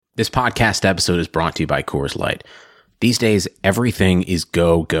This podcast episode is brought to you by Coors Light. These days, everything is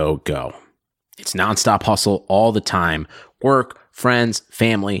go, go, go. It's nonstop hustle all the time. Work, friends,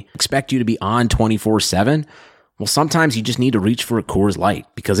 family expect you to be on 24/7. Well, sometimes you just need to reach for a Coors Light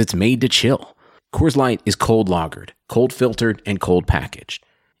because it's made to chill. Coors Light is cold lagered, cold filtered, and cold packaged.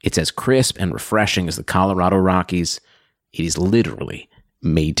 It's as crisp and refreshing as the Colorado Rockies. It is literally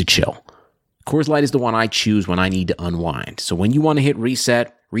made to chill. Coors Light is the one I choose when I need to unwind. So when you want to hit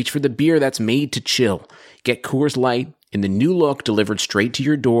reset, reach for the beer that's made to chill. Get Coors Light in the new look delivered straight to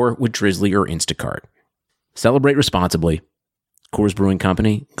your door with Drizzly or Instacart. Celebrate responsibly. Coors Brewing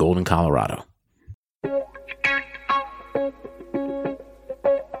Company, Golden, Colorado.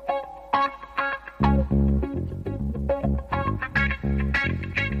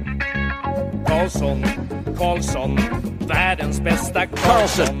 Karlsson, världens bästa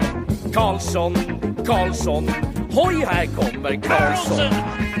Karlsson, hoj här kommer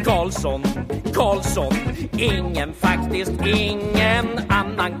Karlsson, ingen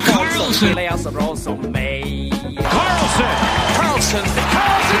annan Karlsson spelar jag så bra som mig. Karlsson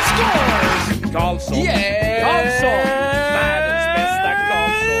scores! Karlsson, världens bästa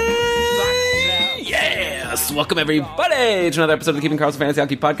Karlsson. Yes! Welcome everybody to another episode of the Keeping Karlsson Fantasy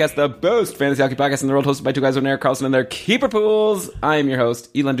Hockey Podcast, the best fantasy hockey podcast in the world, hosted by two guys named Erik Karlsson and their keeper pools. I am your host,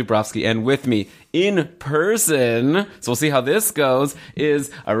 Elon Dubrovsky, and with me in person, so we'll see how this goes,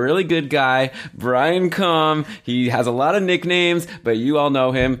 is a really good guy, Brian Comm. He has a lot of nicknames, but you all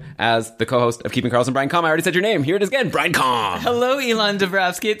know him as the co-host of Keeping Karlsson, Brian Comm. I already said your name. Here it is again, Brian Comm. Hello, Elon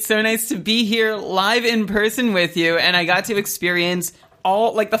Dubrovsky. It's so nice to be here live in person with you, and I got to experience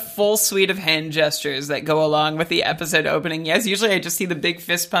all, like, the full suite of hand gestures that go along with the episode opening. Yes, usually I just see the big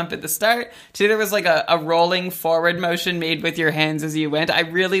fist pump at the start. Today there was like a rolling forward motion made with your hands as you went. I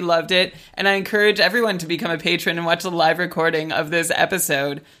really loved it, and I encourage everyone to become a patron and watch the live recording of this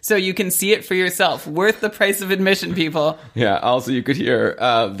episode so you can see it for yourself. Worth the price of admission, people. Yeah, also you could hear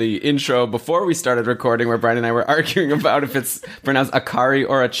the intro before we started recording where Brian and I were arguing about if it's pronounced Akari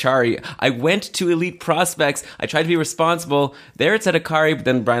or Achari. I went to Elite Prospects. I tried to be responsible. There it said Akari, but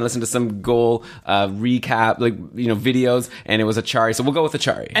then Brian listened to some goal recap, videos, and it was Achari, so we'll go with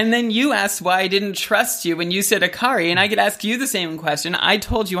Achari. And then you asked why I didn't trust you when you said Akari, and I could ask you the same question. I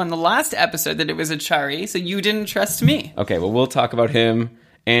told you on the last episode that it was Achari, so you didn't trust me. Okay, well, we'll talk about him,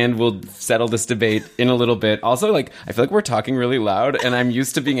 and we'll settle this debate in a little bit. Also, I feel like we're talking really loud, and I'm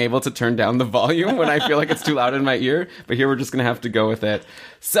used to being able to turn down the volume when I feel like it's too loud in my ear, but here we're just going to have to go with it.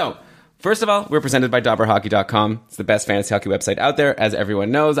 So, first of all, we're presented by DobberHockey.com. It's the best fantasy hockey website out there, as everyone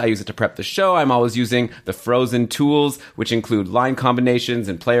knows. I use it to prep the show. I'm always using the frozen tools, which include line combinations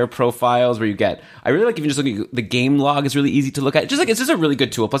and player profiles, where you get, I really like even just looking at the game log is really easy to look at. It's just a really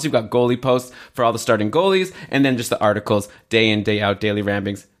good tool. Plus, you've got goalie posts for all the starting goalies, and then just the articles, day in, day out, daily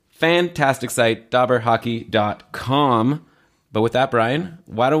ramblings. Fantastic site, DobberHockey.com. But with that, Brian,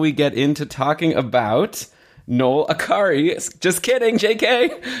 why don't we get into talking about Noel Acciari, just kidding,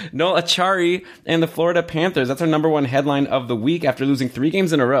 JK. Noel Acciari and the Florida Panthers. That's our number one headline of the week. After losing 3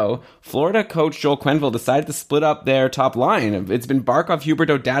 games in a row, Florida coach Joel Quenneville decided to split up their top line. It's been Barkov,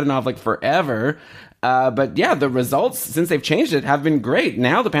 Huberdeau, Dadonov forever. But yeah, the results since they've changed it have been great.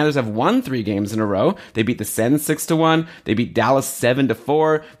 Now the Panthers have won 3 games in a row. They beat the Sens 6-1. They beat Dallas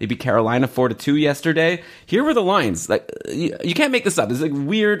 7-4. They beat Carolina 4-2 yesterday. Here were the lines. You can't make this up. This is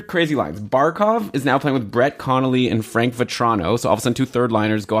weird, crazy lines. Barkov is now playing with Brett Connolly and Frank Vatrano. So all of a sudden 2 third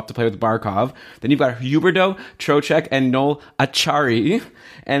liners go up to play with Barkov. Then you've got Huberdeau, Trocheck, and Noel Acciari.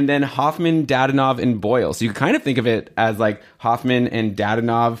 And then Hoffman, Dadonov, and Boyle. So you can kind of think of it as like Hoffman and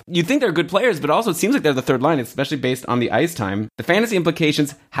Dadonov. You'd think they're good players, but also it seems like they're the third line, especially based on the ice time. The fantasy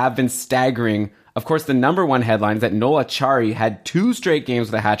implications have been staggering. Of course, the number one headline is that Noel Acciari had 2 straight games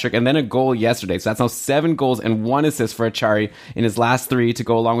with a hat trick and then a goal yesterday. So that's now 7 goals and 1 assist for Acciari in his last 3 to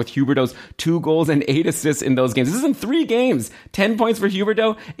go along with Huberdeau's 2 goals and 8 assists in those games. This is in 3 games. 10 points for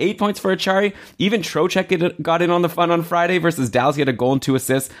Huberdeau, 8 points for Acciari. Even Trocheck got in on the fun on Friday versus Dallas. He had a goal and 2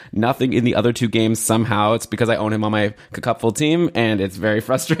 assists. Nothing in the other 2 games somehow. It's because I own him on my Cupful team, and it's very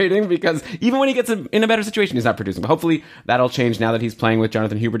frustrating because even when he gets in a better situation, he's not producing. But hopefully that'll change now that he's playing with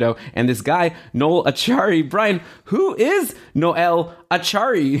Jonathan Huberdeau. And this guy, Noel Acciari. Brian, who is Noel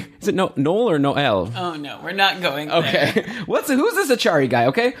Acciari? Is it Noel or Noel? Oh, no, we're not going there. Okay. Who's this Acciari guy,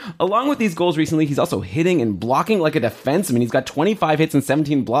 okay? Along with these goals recently, he's also hitting and blocking like a defenseman. He's got 25 hits and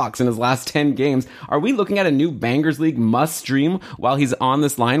 17 blocks in his last 10 games. Are we looking at a new Bangers League must-stream while he's on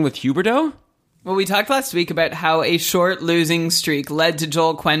this line with Huberdeau? Well, we talked last week about how a short losing streak led to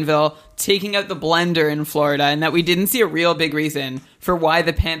Joel Quenneville taking out the blender in Florida, and that we didn't see a real big reason for why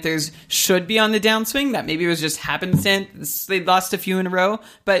the Panthers should be on the downswing. That maybe it was just happenstance. They lost a few in a row,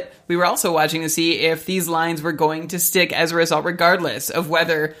 but we were also watching to see if these lines were going to stick as a result, regardless of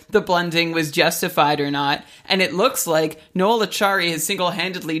whether the blending was justified or not. And it looks like Noel Acciari has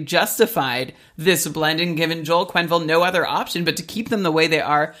single-handedly justified this blending, given Joel Quenneville no other option but to keep them the way they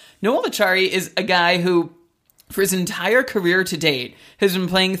are. Noel Acciari is a guy who, for his entire career to date, has been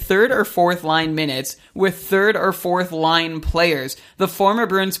playing third or fourth line minutes with third or fourth line players. The former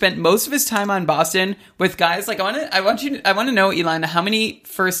Bruin spent most of his time on Boston with guys like, I want to know, Elon, how many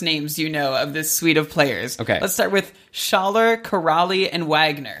first names do you know of this suite of players? Okay. Let's start with Schaller, Corrali, and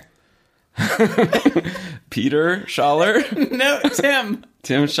Wagner. Peter Schaller? No, Tim.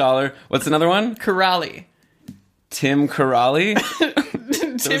 Tim Schaller. What's another one? Corrali. Tim Corrali?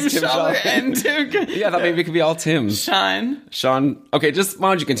 Tim Schaller and Tim... Yeah, I thought maybe it could be all Tims. Sean. Okay, just why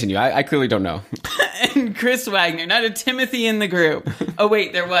don't you continue? I clearly don't know. And Chris Wagner, not a Timothy in the group. Oh,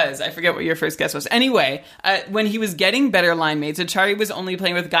 wait, there was. I forget what your first guess was. Anyway, when he was getting better line mates, Acciari was only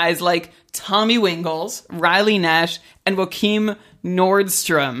playing with guys like Tommy Wingles, Riley Nash, and Joakim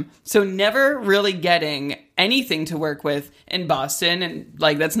Nordstrom. So never really getting anything to work with in Boston. And,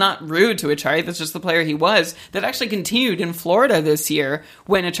 like, that's not rude to Acciari. That's just the player he was. That actually continued in Florida this year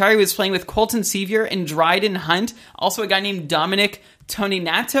when Acciari was playing with Colton Sevier and Dryden Hunt. Also a guy named Dominic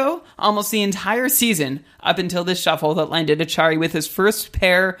Toninato almost the entire season up until this shuffle that landed Acciari with his first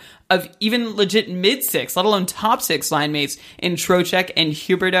pair of even legit mid-six, let alone top-six line mates in Trocheck and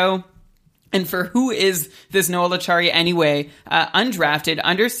Huberdeau. And for who is this Noel Acciari anyway? Undrafted,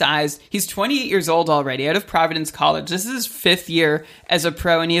 undersized. He's 28 years old already, out of Providence College. This is his fifth year as a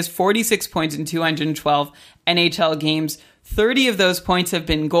pro, and he has 46 points in 212 NHL games. 30 of those points have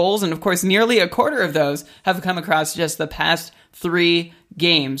been goals, and of course, nearly a quarter of those have come across just the past 3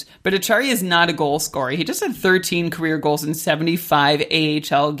 games. But Acciari is not a goal scorer. He just had 13 career goals in 75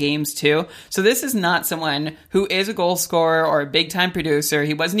 AHL games too. So this is not someone who is a goal scorer or a big-time producer.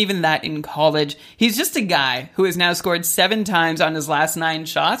 He wasn't even that in college. He's just a guy who has now scored 7 times on his last 9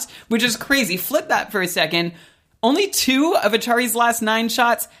 shots, which is crazy. Flip that for a second. Only 2 of Acciari's last 9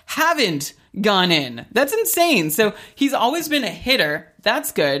 shots haven't gone in. That's insane. So he's always been a hitter.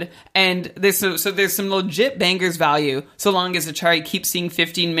 That's good. And there's some legit bangers value so long as Acciari keeps seeing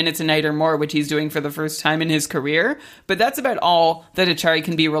 15 minutes a night or more, which he's doing for the first time in his career. But that's about all that Acciari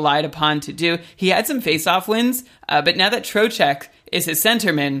can be relied upon to do. He had some face-off wins, but now that Trocheck is his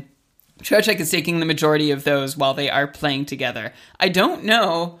centerman, Trocheck is taking the majority of those while they are playing together. I don't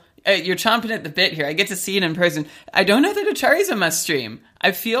know. You're chomping at the bit here. I get to see it in person. I don't know that Acciari's a must stream.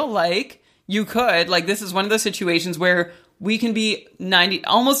 I feel like you could, like, this is one of those situations where we can be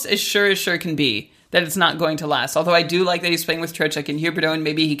almost as sure can be that it's not going to last. Although I do like that he's playing with Trocheck and Huberdeau, and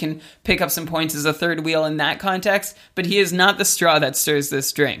maybe he can pick up some points as a third wheel in that context, but he is not the straw that stirs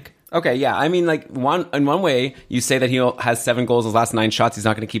this drink. Okay, yeah. I mean, like, in one way, you say that he has 7 goals in his last 9 shots. He's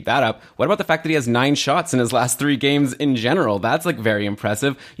not going to keep that up. What about the fact that he has 9 shots in his last 3 games in general? That's, like, very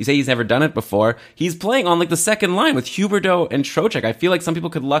impressive. You say he's never done it before. He's playing on, like, the second line with Huberdeau and Trocheck. I feel like some people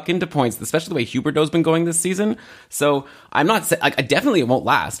could luck into points, especially the way Huberdeau's been going this season. So I'm not saying, like, definitely it won't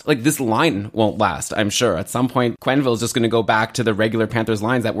last. Like, this line won't last, I'm sure. At some point, Quenneville is just going to go back to the regular Panthers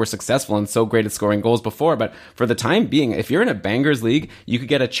lines that were successful and so great at scoring goals before. But for the time being, if you're in a bangers league, you could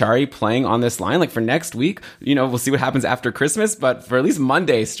get Acciari playing on this line. Like, for next week, you know, we'll see what happens after Christmas, but for at least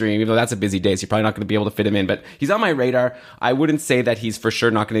Monday stream, even though that's a busy day, so you're probably not going to be able to fit him in, but he's on my radar. I wouldn't say that he's for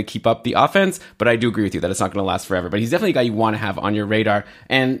sure not going to keep up the offense, but I do agree with you that it's not going to last forever. But he's definitely a guy you want to have on your radar.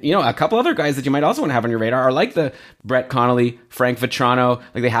 And, you know, a couple other guys that you might also want to have on your radar are like the Brett Connolly, Frank Vetrano.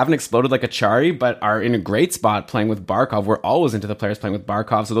 Like, they haven't exploded like Acciari, but are in a great spot playing with Barkov. We're always into the players playing with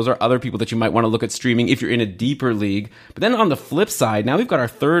Barkov, so those are other people that you might want to look at streaming if you're in a deeper league. But then on the flip side, now we've got our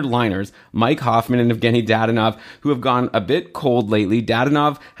third liners, Mike Hoffman and Evgeny Dadonov, who have gone a bit cold lately.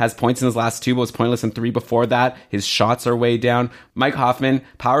 Dadonov has points in his last 2, but was pointless in 3 before that. His shots are way down. Mike Hoffman,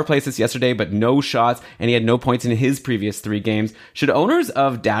 power play assist yesterday, but no shots, and he had no points in his previous 3 games. Should owners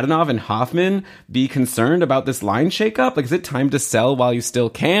of Dadonov and Hoffman be concerned about this line shakeup? Like, is it time to sell while you still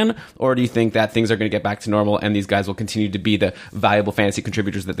can? Or do you think that things are going to get back to normal and these guys will continue to be the valuable fantasy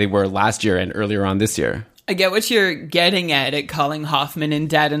contributors that they were last year and earlier on this year? I get what you're getting at calling Hoffman and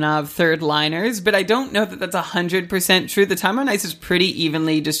Dadonov third liners, but I don't know that that's 100% true. The time on ice is pretty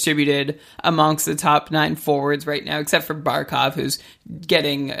evenly distributed amongst the top 9 forwards right now, except for Barkov, who's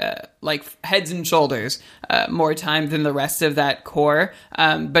getting like heads and shoulders more time than the rest of that core.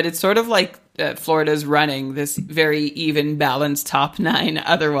 But it's sort of like Florida's running this very even, balanced top 9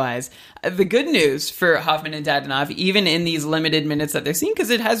 otherwise. The good news for Hoffman and Dadonov, even in these limited minutes that they're seeing, because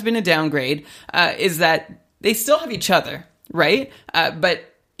it has been a downgrade, is that they still have each other, right? But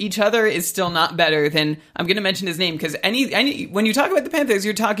each other is still not better than, I'm going to mention his name, because when you talk about the Panthers,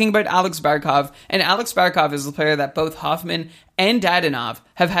 you're talking about Alex Barkov, and Alex Barkov is the player that both Hoffman and Dadonov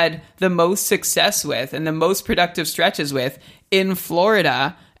have had the most success with and the most productive stretches with in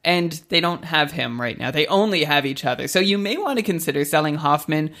Florida, and they don't have him right now. They only have each other. So you may want to consider selling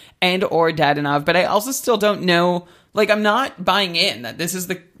Hoffman and or Dadonov, but I also still don't know. Like, I'm not buying in that this is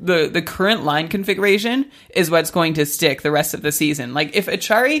the current line configuration is what's going to stick the rest of the season. Like, if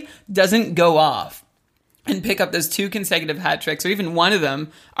Achari doesn't go off and pick up those 2 consecutive hat tricks, or even one of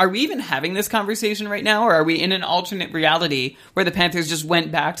them, are we even having this conversation right now? Or are we in an alternate reality where the Panthers just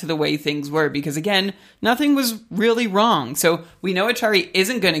went back to the way things were? Because again, nothing was really wrong. So we know Achari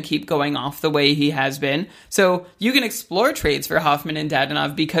isn't going to keep going off the way he has been. So you can explore trades for Hoffman and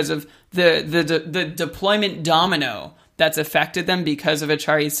Dadonov because of the deployment domino that's affected them because of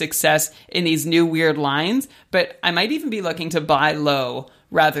Achari's success in these new weird lines. But I might even be looking to buy low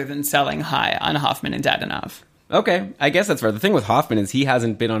rather than selling high on Hoffman and Dadonov. Okay, I guess that's fair. The thing with Hoffman is he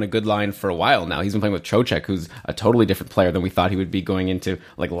hasn't been on a good line for a while now. He's been playing with Trocheck, who's a totally different player than we thought he would be going into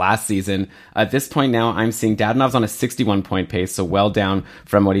like last season. At this point now, I'm seeing Dadonov's on a 61-point pace, so well down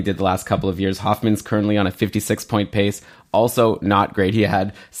from what he did the last couple of years. Hoffman's currently on a 56-point pace. Also not great. He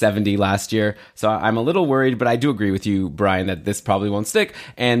had 70 last year. So I'm a little worried, but I do agree with you, Brian, that this probably won't stick.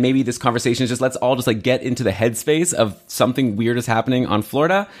 And maybe this conversation is just, let's all just like get into the headspace of something weird is happening on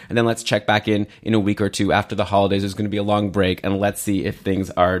Florida. And then let's check back in a week or two after the holidays. There's going to be a long break, and let's see if things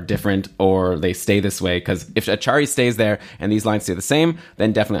are different or they stay this way. Because if Achari stays there and these lines stay the same,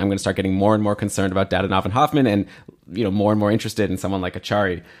 then definitely I'm going to start getting more and more concerned about Dadonov and Hoffman, and more and more interested in someone like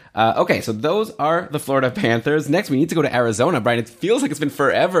Achari. Okay, so those are the Florida Panthers. Next, we need to go to Arizona, Brian. It feels like it's been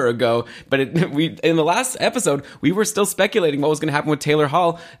forever ago, but in the last episode, we were still speculating what was going to happen with Taylor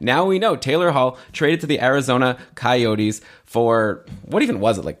Hall. Now we know Taylor Hall traded to the Arizona Coyotes for, what even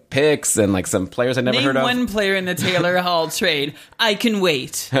was it, like picks and like some players I'd never heard of? Name one player in the Taylor Hall trade. I can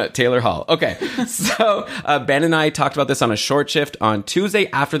wait. Taylor Hall. Okay, so Ben and I talked about this on a short shift on Tuesday.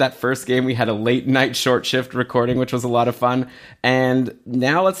 After that first game, we had a late night short shift recording, which was a lot of fun. And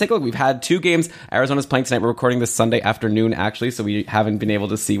now let's take a look. We've had 2 games. Arizona's playing tonight. We're recording this Sunday afternoon, actually, so we haven't been able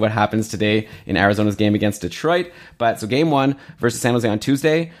to see what happens today in Arizona's game against Detroit. But so game 1 versus San Jose on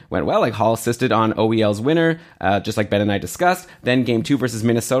Tuesday went well. Like Hall assisted on OEL's winner, just like Ben and I discussed. Then game 2 versus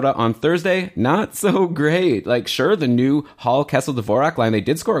Minnesota on Thursday, not so great. Like, sure, the new Hall, Kessel, Dvorak line, they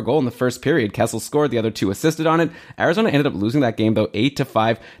did score a goal in the first period. Kessel scored, the other 2 assisted on it. Arizona ended up losing that game, though,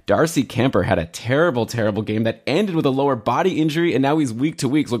 8-5. Darcy Kemper had a terrible, terrible game that ended with a lower body injury, and now he's week to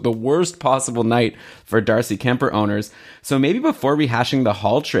week. So like the worst possible night for Darcy Kemper owners. So maybe before rehashing the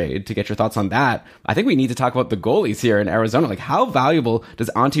Hall trade, to get your thoughts on that, I think we need to talk about the goalies here in Arizona. Like, how valuable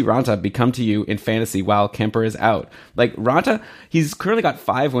does Antti Raanta become to you in fantasy while Kemper is out? Like, Raanta, he's currently got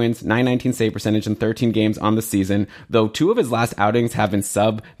 5 wins, 919 save percentage in 13 games on the season, though 2 of his last outings have been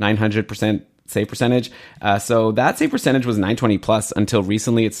sub 900% save percentage. So that save percentage was 920 plus until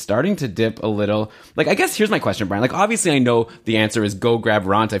recently. It's starting to dip a little. Like, I guess here's my question, Brian. Like, obviously I know the answer is go grab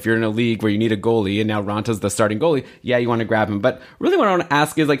Raanta. If you're in a league where you need a goalie and now Ranta's the starting goalie, yeah, you want to grab him. But really what I want to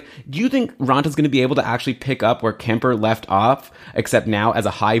ask is, like, do you think Ranta's going to be able to actually pick up where Kemper left off, except now as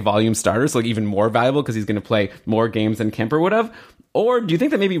a high volume starter? So like even more valuable because he's going to play more games than Kemper would have? Or do you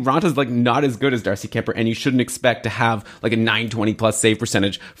think that maybe Ranta's like not as good as Darcy Kemper and you shouldn't expect to have like a 920 plus save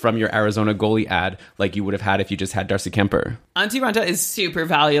percentage from your Arizona goalie ad like you would have had if you just had Darcy Kemper? Antti Raanta is super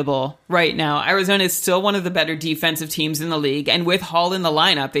valuable right now. Arizona is still one of the better defensive teams in the league, and with Hall in the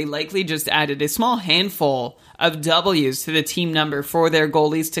lineup, they likely just added a small handful of W's to the team number for their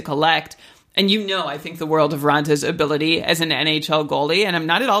goalies to collect. And I think the world of Ranta's ability as an NHL goalie, and I'm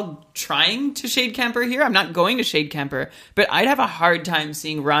not at all trying to shade Kemper here. I'm not going to shade Kemper, but I'd have a hard time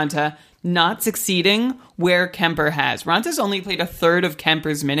seeing Raanta not succeeding where Kemper has. Ranta's only played a third of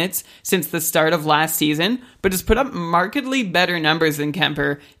Kemper's minutes since the start of last season, but has put up markedly better numbers than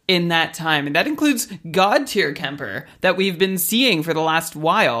Kemper in that time. And that includes God-tier Kemper that we've been seeing for the last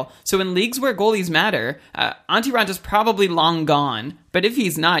while. So in leagues where goalies matter, Antti Ranta's probably long gone. But if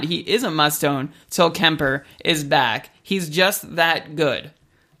he's not, he is a must-own till Kemper is back. He's just that good.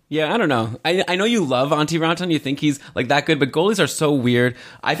 Yeah, I don't know. I know you love Antti Ranta and you think he's like that good, but goalies are so weird.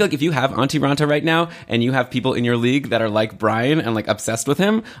 I feel like if you have Antti Ranta right now and you have people in your league that are like Brian and like obsessed with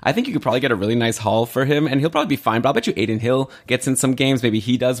him, I think you could probably get a really nice haul for him and he'll probably be fine. But I'll bet you Aiden Hill gets in some games. Maybe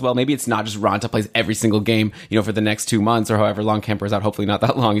he does well. Maybe it's not just Ranta plays every single game, for the next 2 months or however long Kemper's out. Hopefully not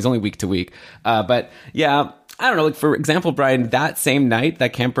that long. He's only week to week. But yeah, I don't know, like for example, Brian, that same night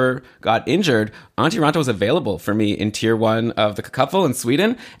that Kemper got injured, Antti Ranta was available for me in tier 1 of the Cupful in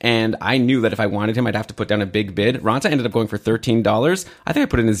Sweden, and I knew that if I wanted him, I'd have to put down a big bid. Ranta ended up going for $13. I think I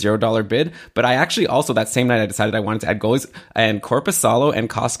put in a $0 bid, but I actually also, that same night, I decided I wanted to add goalies, and Korpisalo and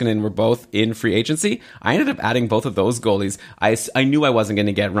Koskinen were both in free agency. I ended up adding both of those goalies. I knew I wasn't going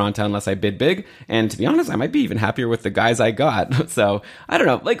to get Ranta unless I bid big, and to be honest, I might be even happier with the guys I got. So, I don't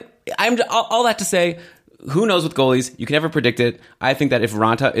know, like, I'm all that to say, who knows with goalies? You can never predict it. I think that if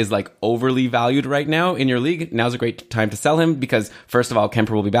Ranta is like overly valued right now in your league, now's a great time to sell him because first of all,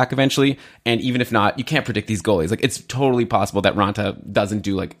 Kemper will be back eventually. And even if not, you can't predict these goalies. Like it's totally possible that Ranta doesn't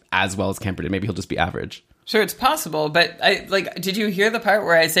do like as well as Kemper did. Maybe he'll just be average. Sure, it's possible, but did you hear the part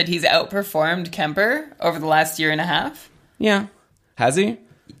where I said he's outperformed Kemper over the last year and a half? Yeah. Has he?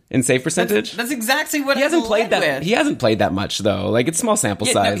 In save percentage? That's exactly what he hasn't played that. With. He hasn't played that much though. Like it's small sample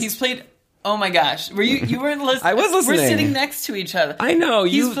size. No, he's played. Oh my gosh. You weren't listening? I was listening. We're sitting next to each other. I know.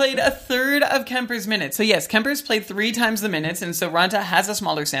 He's played a third of Kemper's minutes. So yes, Kemper's played 3 times the minutes, and so Ranta has a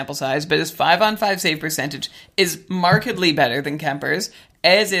smaller sample size, but his 5-on-5 save percentage is markedly better than Kemper's,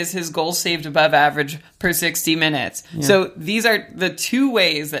 as is his goals saved above average per 60 minutes. Yeah. So these are the 2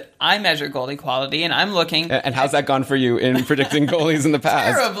 ways that I measure goalie quality, and I'm looking... And how's that gone for you in predicting goalies in the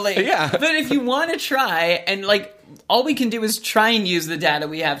past? Terribly. Yeah. But if you want to try, and all we can do is try and use the data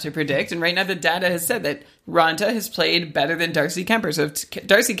we have to predict. And right now the data has said that Ranta has played better than Darcy Kemper. So if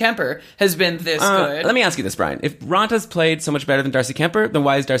Darcy Kemper has been this good... Let me ask you this, Brian. If Ranta's played so much better than Darcy Kemper, then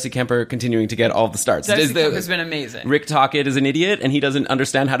why is Darcy Kemper continuing to get all the starts? Darcy Kemper's been amazing. Rick Tocchet is an idiot and he doesn't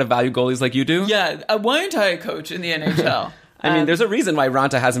understand how to value goalies like you do? Yeah. Why aren't I a coach in the NHL? I mean, there's a reason why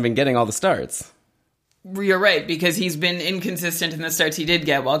Ranta hasn't been getting all the starts. You're right, because he's been inconsistent in the starts he did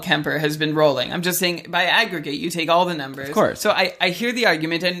get while Kemper has been rolling. I'm just saying, by aggregate, you take all the numbers. Of course. So I hear the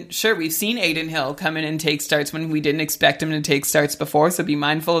argument, and sure, we've seen Aiden Hill come in and take starts when we didn't expect him to take starts before, so be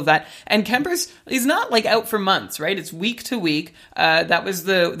mindful of that. And he's not out for months, right? It's week to week. That was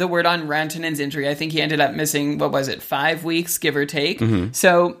the word on Rantanen's injury. I think he ended up missing, 5 weeks, give or take. Mm-hmm.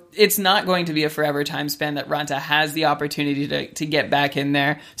 So it's not going to be a forever time span that Ranta has the opportunity to get back in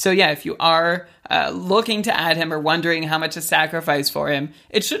there. So yeah, if you are looking to add him or wondering how much to sacrifice for him,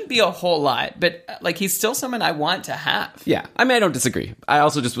 it shouldn't be a whole lot, but he's still someone I want to have. Yeah, I mean, I don't disagree. I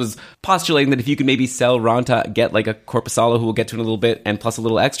also just was postulating that if you could maybe sell Ranta, get a Korpisalo who we'll get to in a little bit, and plus a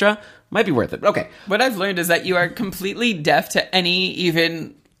little extra, might be worth it. Okay. What I've learned is that you are completely deaf to any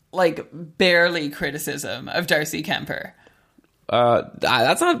even barely criticism of Darcy Kemper.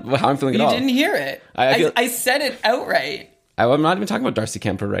 That's not how I'm feeling at all. You didn't hear it. I said it outright. I'm not even talking about Darcy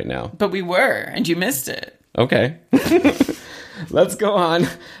Kemper right now. But we were, and you missed it. Okay. Let's go on.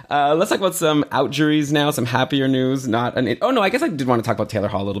 Let's talk about some outjuries now, some happier news. I guess I did want to talk about Taylor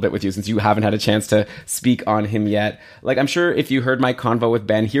Hall a little bit with you since you haven't had a chance to speak on him yet. I'm sure if you heard my convo with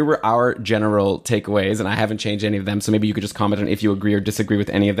Ben, here were our general takeaways, and I haven't changed any of them, so maybe you could just comment on if you agree or disagree with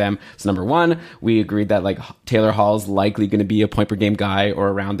any of them. So number 1, we agreed that Taylor Hall's likely going to be a point per game guy or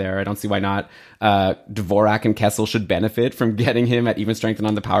around there. I don't see why not. Dvorak and Kessel should benefit from getting him at even strength and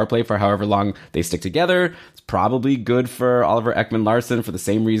on the power play for however long they stick together. It's probably good for Oliver Ekman-Larsson for the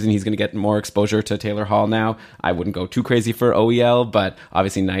same reason he's going to get more exposure to Taylor Hall now. I wouldn't go too crazy for OEL, but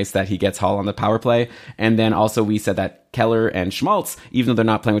obviously nice that he gets Hall on the power play. And then also we said that Keller and Schmaltz, even though they're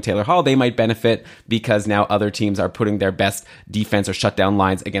not playing with Taylor Hall, they might benefit because now other teams are putting their best defense or shutdown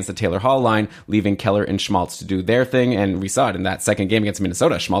lines against the Taylor Hall line, leaving Keller and Schmaltz to do their thing. And we saw it in that second game against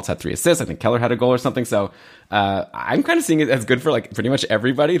Minnesota. Schmaltz had 3 assists. I think Keller had a goal or something. So I'm kind of seeing it as good for pretty much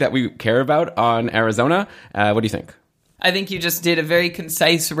everybody that we care about on Arizona. What do you think? I think you just did a very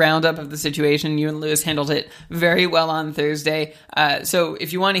concise roundup of the situation. You and Lewis handled it very well on Thursday. So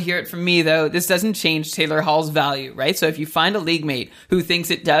if you want to hear it from me, though, this doesn't change Taylor Hall's value, right? So if you find a league mate who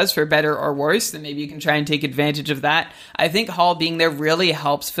thinks it does for better or worse, then maybe you can try and take advantage of that. I think Hall being there really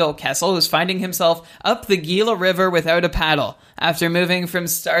helps Phil Kessel, who's finding himself up the Gila River without a paddle after moving from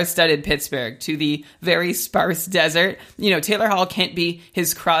star-studded Pittsburgh to the very sparse desert. Taylor Hall can't be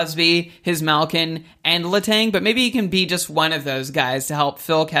his Crosby, his Malkin, and Letang, but maybe he can be just one of those guys to help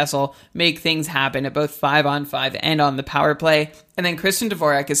Phil Kessel make things happen at both 5-on-5 and on the power play. And then Christian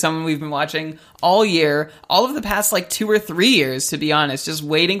Dvorak is someone we've been watching all year, all of the past 2 or 3 years, to be honest, just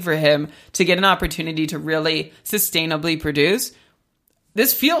waiting for him to get an opportunity to really sustainably produce.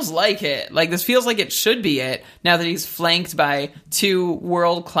 this feels like it. Like, this feels like it should be it now that he's flanked by two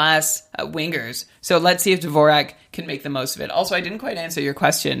world-class wingers. So let's see if Dvorak can make the most of it. Also, I didn't quite answer your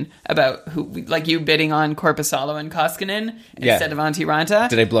question about who, like, you bidding on Korpisalo and Koskinen instead of Antti Ranta.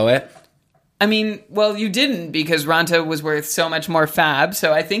 Did I blow it? I mean, well, you didn't, because Ranta was worth so much more fab,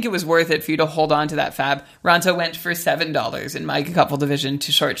 so I think it was worth it for you to hold on to that fab. Ranta went for $7 in my couple division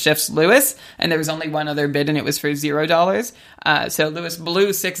to short shifts Lewis, and there was only one other bid, and it was for $0. So Lewis blew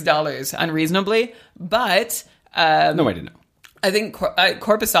 $6 unreasonably, but... no, I didn't know. I think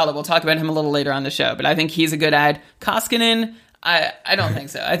Korpisalo, we'll talk about him a little later on the show, but I think he's a good ad. Koskinen, I don't think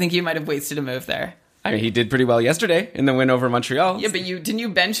so. I think you might have wasted a move there. I mean, he did pretty well yesterday in the win over Montreal. Yeah, but didn't you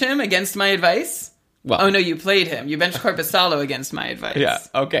bench him against my advice? Well, oh, no, you played him. You benched Korpisalo against my advice. Yeah,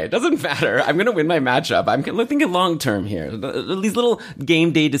 okay. It doesn't matter. I'm going to win my matchup. I'm thinking long-term here. These little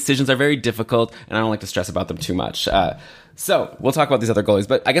game day decisions are very difficult, and I don't like to stress about them too much. So, we'll talk about these other goalies,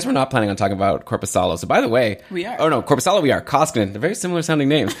 but I guess we're not planning on talking about Korpisalo. So, by the way... We are. Oh, no, Korpisalo we are. Koskinen. They're very similar sounding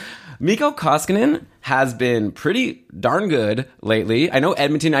names. Mikko Koskinen has been pretty darn good lately. I know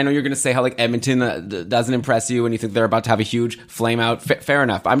Edmonton, I know you're going to say how, like, Edmonton doesn't impress you and you think they're about to have a huge flame out. Fair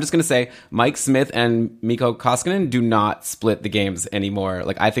enough. But I'm just going to say Mike Smith and Mikko Koskinen do not split the games anymore.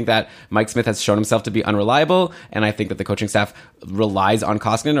 Like, I think that Mike Smith has shown himself to be unreliable, and I think that the coaching staff relies on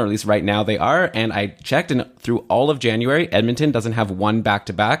Koskinen, or at least right now they are. And I checked, and through all of January, Edmonton doesn't have one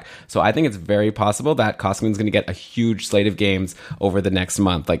back-to-back. So I think it's very possible that Koskinen's going to get a huge slate of games over the next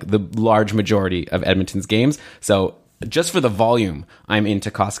month, like the large majority of Edmonton's games. So just for the volume, I'm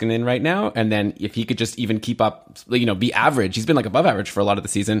into Koskinen right now. And then if he could just even keep up, be average, he's been like above average for a lot of the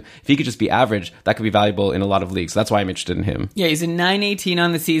season. If he could just be average, that could be valuable in a lot of leagues. So that's why I'm interested in him. Yeah, he's a 918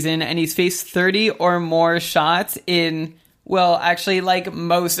 on the season, and he's faced 30 or more shots in... Well, actually, like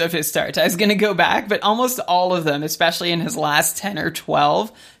most of his starts. I was going to go back, but almost all of them, especially in his last 10 or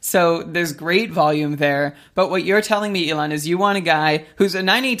 12. So there's great volume there. But what you're telling me, Elon, is you want a guy who's a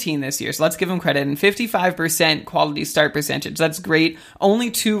 918 this year, so let's give him credit, and 55% quality start percentage. That's great.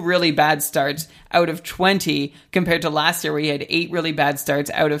 Only 2 really bad starts out of 20 compared to last year where he had 8 really bad starts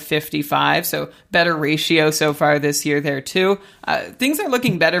out of 55. So better ratio so far this year there too. Things are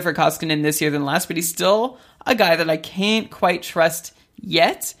looking better for Koskinen this year than last, but he's still a guy that I can't quite trust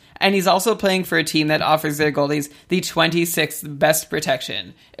yet. And he's also playing for a team that offers their goalies the 26th best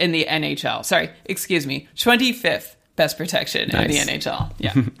protection in the NHL. Sorry, excuse me, 25th best protection in the NHL.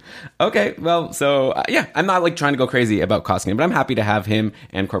 Yeah. Okay, well, so, I'm not, like, trying to go crazy about Koskinen, but I'm happy to have him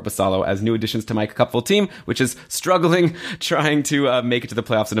and Korpisalo as new additions to my cupful team, which is struggling, trying to make it to the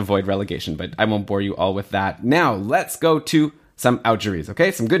playoffs and avoid relegation. But I won't bore you all with that. Now, let's go to some outjuries,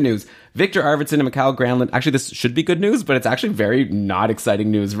 okay? Some good news. Victor Arvidsson and Mikael Granlund. Actually, this should be good news, but it's actually very not exciting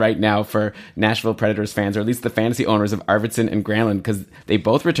news right now for Nashville Predators fans, or at least the fantasy owners of Arvidsson and Granlund, because they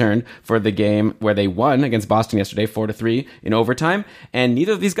both returned for the game where they won against Boston yesterday, 4-3 in overtime, and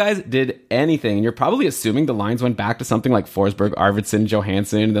neither of these guys did anything. And you're probably assuming the lines went back to something like Forsberg, Arvidsson,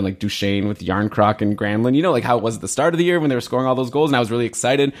 Johansson, and then like Duchesne with Yarncroc and Granlund. You know, like how it was at the start of the year when they were scoring all those goals, and I was really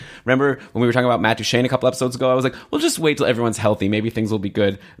excited. Remember when we were talking about Matt Duchesne a couple episodes ago? I was like, we'll just wait till everyone's healthy. Maybe things will be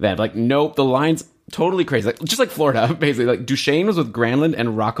good then. Like, nope, the lines totally crazy. Like, just like Florida, basically. Like, Duchesne was with Granlund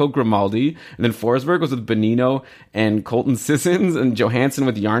and Rocco Grimaldi, and then Forsberg was with Bonino and Colton Sissons, and Johansson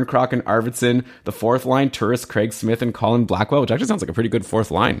with Yarncroc and Arvidsson. The fourth line, Turris, Craig Smith, and Colin Blackwell, which actually sounds like a pretty good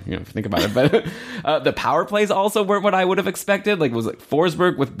fourth line, if you think about it. But the power plays also weren't what I would have expected. Like, it was like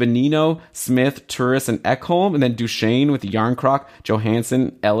Forsberg with Bonino, Smith, Turris, and Ekholm, and then Duchesne with Yarncroc,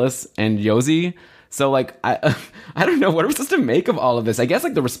 Johansson, Ellis, and Josi. So, like, I don't know. What are we supposed to make of all of this? I guess,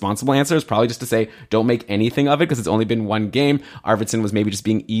 like, the responsible answer is probably just to say, don't make anything of it because it's only been one game. Arvidsson was maybe just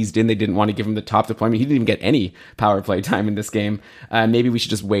being eased in. They didn't want to give him the top deployment. He didn't even get any power play time in this game. Maybe we should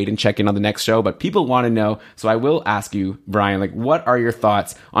just wait and check in on the next show. But people want to know. So I will ask you, Brian, like, what are your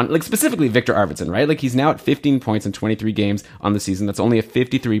thoughts on, like, specifically Victor Arvidsson, right? Like, he's now at 15 points in 23 games on the season. That's only a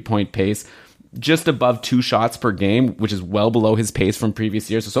 53-point pace. Just above 2 shots per game, which is well below his pace from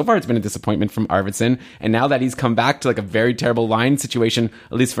previous years. So far it's been a disappointment from Arvidsson. And now that he's come back to like a very terrible line situation,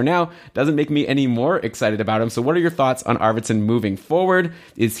 at least for now, doesn't make me any more excited about him. So what are your thoughts on Arvidsson moving forward?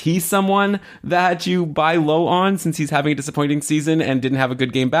 Is he someone that you buy low on since he's having a disappointing season and didn't have a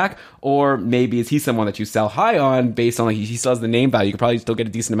good game back? Or maybe is he someone that you sell high on based on like he still has the name value? You could probably still get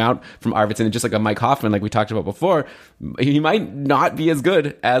a decent amount from Arvidsson. And just like a Mike Hoffman, like we talked about before, he might not be as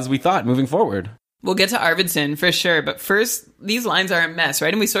good as we thought moving forward. We'll get to Arvidsson for sure, but first, these lines are a mess,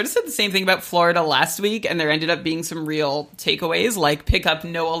 right? And we sort of said the same thing about Florida last week, and there ended up being some real takeaways, like pick up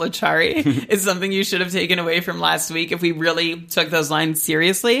Noah Lachari is something you should have taken away from last week if we really took those lines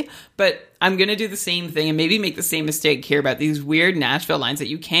seriously. But I'm going to do the same thing and maybe make the same mistake here about these weird Nashville lines that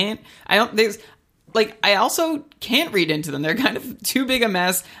you can't, I also can't read into them. They're kind of too big a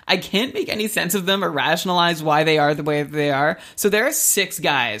mess. I can't make any sense of them or rationalize why they are the way that they are. So there are 6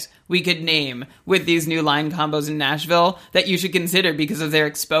 guys we could name with these new line combos in Nashville that you should consider because of their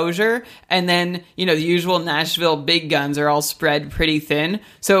exposure. And then, the usual Nashville big guns are all spread pretty thin.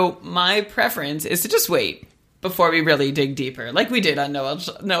 So my preference is to just wait before we really dig deeper, like we did on Noah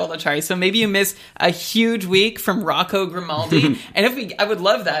Lachari. So maybe you miss a huge week from Rocco Grimaldi. And I would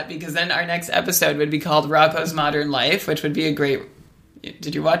love that, because then our next episode would be called Rocco's Modern Life, which would be a great...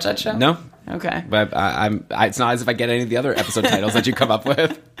 Did you watch that show? No. Okay. But it's not as if I get any of the other episode titles that you come up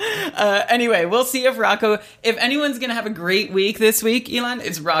with. Anyway, we'll see if anyone's going to have a great week this week, Elon,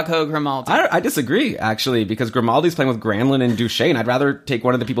 it's Rocco Grimaldi. I disagree, actually, because Grimaldi's playing with Granlund and Duchesne. I'd rather take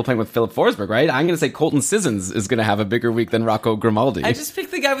one of the people playing with Philip Forsberg, right? I'm going to say Colton Sissons is going to have a bigger week than Rocco Grimaldi. I just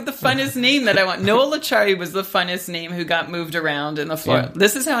picked the guy with the funnest name that I want. Noah Lachari was the funnest name who got moved around in the floor. Yeah.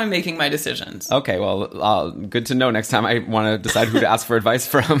 This is how I'm making my decisions. Okay, well, good to know next time I want to decide who to ask for advice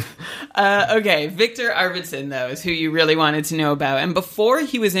from. Okay, Victor Arvidsson, though, is who you really wanted to know about. And before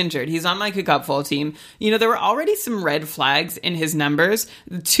he was injured, he's on my Cupful team. There were already some red flags in his numbers.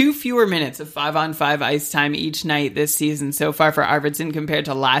 2 fewer minutes of 5-on-5 ice time each night this season so far for Arvidsson compared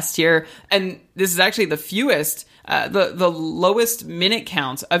to last year. And this is actually the fewest, the lowest minute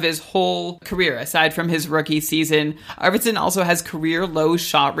count of his whole career, aside from his rookie season. Arvidsson also has career low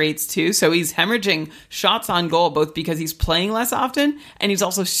shot rates too, so he's hemorrhaging shots on goal, both because he's playing less often and he's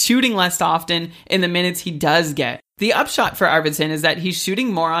also shooting less often in the minutes he does get. The upshot for Arvidsson is that he's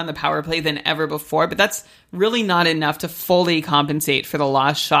shooting more on the power play than ever before, but that's really not enough to fully compensate for the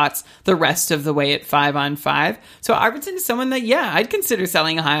lost shots the rest of the way at 5-on-5. So Arvidsson is someone that, I'd consider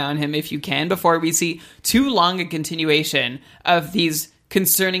selling high on him if you can before we see too long a continuation of these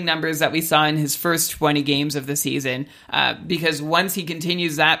concerning numbers that we saw in his first 20 games of the season, because once he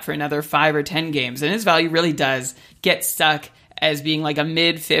continues that for another 5 or 10 games, then his value really does get stuck as being like a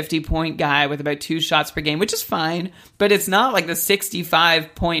mid 50-point guy with about 2 shots per game, which is fine, but it's not like the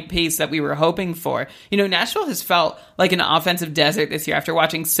 65-point pace that we were hoping for. Nashville has felt like an offensive desert this year after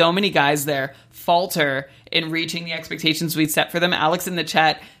watching so many guys there falter in reaching the expectations we'd set for them. Alex in the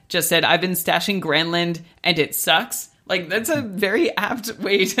chat just said, I've been stashing Granlund and it sucks. Like, that's a very apt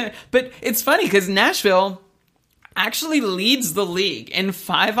way to... But it's funny because Nashville actually leads the league in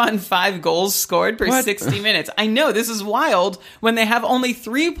 5-on-5 goals scored per 60 minutes. I know, this is wild when they have only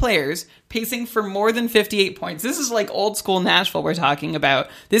 3 players pacing for more than 58 points. This is like old school Nashville we're talking about.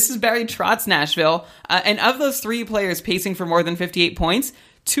 This is Barry Trotz's Nashville. And of those 3 players pacing for more than 58 points,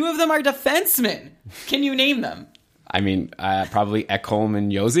 2 of them are defensemen. Can you name them? I mean, probably Ekholm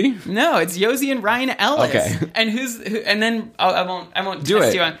and Josi. No, it's Josi and Ryan Ellis. Okay. And then I won't do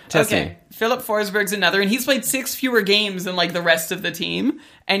test it. you on. Test okay. me. Philip Forsberg's another, and he's played 6 fewer games than like the rest of the team.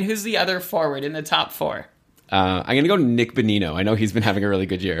 And who's the other forward in the top 4? I'm going to go Nick Bonino. I know he's been having a really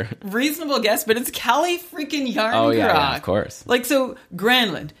good year. Reasonable guess, but it's Kalle freaking Jarnkrok. Oh, yeah, of course. Like, so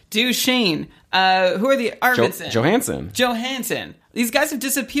Granlund, Duchesne, who are the Arvidsson? Johansson. These guys have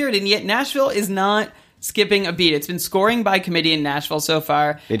disappeared, and yet Nashville is not skipping a beat. It's been scoring by committee in Nashville so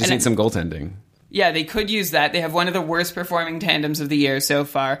far. They just need some goaltending. Yeah, they could use that. They have one of the worst performing tandems of the year so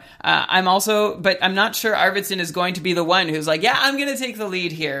far. I'm not sure Arvidsson is going to be the one who's like, I'm going to take the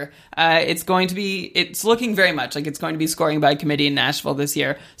lead here. It's looking very much like it's going to be scoring by committee in Nashville this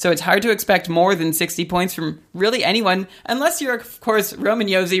year. So it's hard to expect more than 60 points from really anyone, unless you're, of course, Roman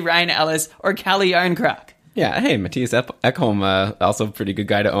Josi, Ryan Ellis, or Kalle Jarnkrok. Yeah, hey, Matthias Ekholm, also a pretty good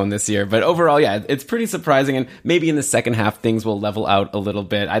guy to own this year. But overall, it's pretty surprising, and maybe in the second half, things will level out a little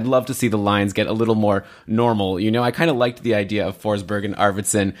bit. I'd love to see the lines get a little more normal. I kind of liked the idea of Forsberg and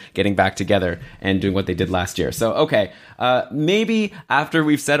Arvidsson getting back together and doing what they did last year. So, okay, maybe after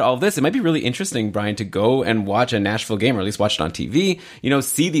we've said all this, it might be really interesting, Brian, to go and watch a Nashville game, or at least watch it on TV,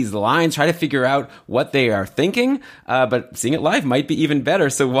 see these lines, try to figure out what they are thinking, but seeing it live might be even better.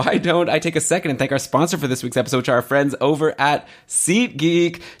 So why don't I take a second and thank our sponsor for this week's episode, which are our friends over at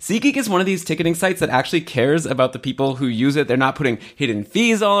SeatGeek. SeatGeek is one of these ticketing sites that actually cares about the people who use it. They're not putting hidden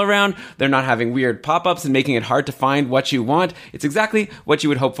fees all around. They're not having weird pop-ups and making it hard to find what you want. It's exactly what you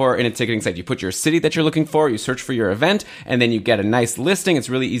would hope for in a ticketing site. You put your city that you're looking for, you search for your event, and then you get a nice listing. It's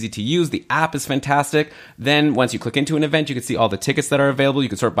really easy to use. The app is fantastic. Then once you click into an event, you can see all the tickets that are available. You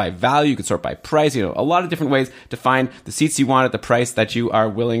can sort by value, you can sort by price, a lot of different ways to find the seats you want at the price that you are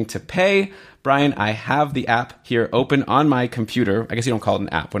willing to pay. Brian, I have the app here open on my computer. I guess you don't call it an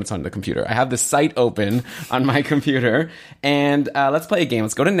app when it's on the computer. I have the site open on my computer. And let's play a game.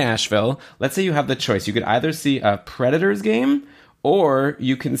 Let's go to Nashville. Let's say you have the choice. You could either see a Predators game, or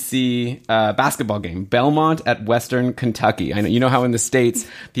you can see a basketball game, Belmont at Western Kentucky. I know, you know how in the States,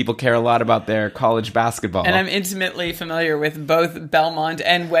 people care a lot about their college basketball. And I'm intimately familiar with both Belmont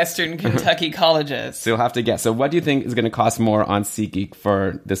and Western Kentucky colleges. So you'll have to guess. So what do you think is going to cost more on SeatGeek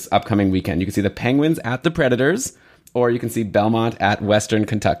for this upcoming weekend? You can see the Penguins at the Predators, or you can see Belmont at Western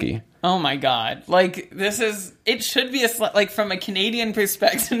Kentucky. Oh my God. Like, it should be from a Canadian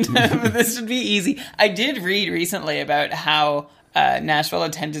perspective, this should be easy. I did read recently about how Nashville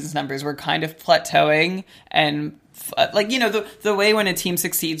attendance numbers were kind of plateauing, and the way when a team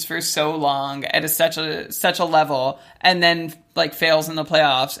succeeds for so long at such a level and then fails in the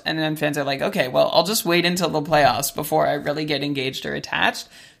playoffs, and then fans are like, okay, well, I'll just wait until the playoffs before I really get engaged or attached.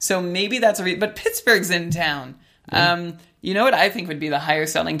 So maybe that's but Pittsburgh's in town. Mm-hmm. You know what I think would be the higher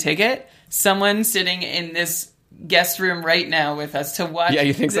selling ticket? Someone sitting in this guest room right now with us to watch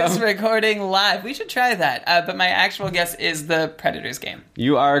this recording live. We should try that. But my actual guess is the Predators game.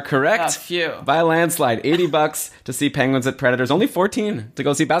 You are correct. Phew. By a landslide. $80 to see Penguins at Predators. Only $14 to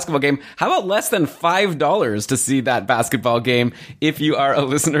go see a basketball game. How about less than $5 to see that basketball game if you are a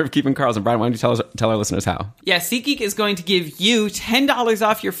listener of Keeping Karlsson? Brian, why don't you tell our listeners how? Yeah, SeatGeek is going to give you $10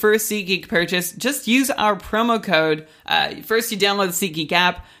 off your first SeatGeek purchase. Just use our promo code. First, you download the SeatGeek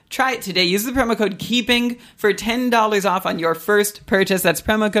app. Try it today. Use the promo code KEEPING for $10 off on your first purchase. That's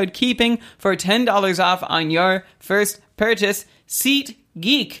promo code KEEPING for $10 off on your first purchase.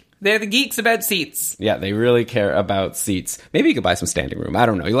 SeatGeek. They're the geeks about seats. Yeah, they really care about seats. Maybe you could buy some standing room. I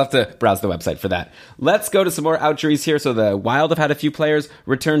don't know. You'll have to browse the website for that. Let's go to some more outjuries here. So the Wild have had a few players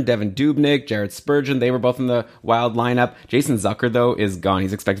return. Devin Dubnyk, Jared Spurgeon. They were both in the Wild lineup. Jason Zucker, though, is gone.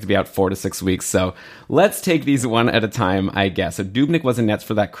 He's expected to be out 4 to 6 weeks. So let's take these one at a time, I guess. So Dubnyk was in nets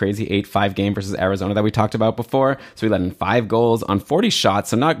for that crazy 8-5 game versus Arizona that we talked about before. So he let in 5 goals on 40 shots.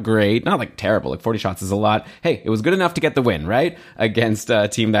 So not great. Not terrible. 40 shots is a lot. Hey, it was good enough to get the win, right? Against a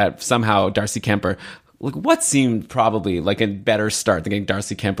team that somehow Darcy Kemper, what seemed probably like a better start than getting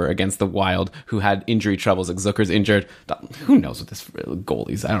Darcy Kemper against the Wild, who had injury troubles, like Zucker's injured. Who knows what this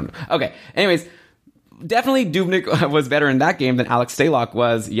goalies? I don't know. Okay, anyways, definitely Dubnyk was better in that game than Alex Stalock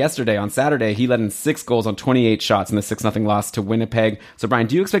was yesterday on Saturday. He let in 6 goals on 28 shots in the 6-0 loss to Winnipeg. So, Brian,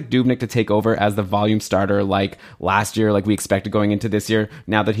 do you expect Dubnyk to take over as the volume starter like last year, like we expected going into this year,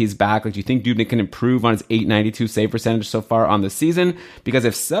 now that he's back? Like, do you think Dubnyk can improve on his .892 save percentage so far on the season? Because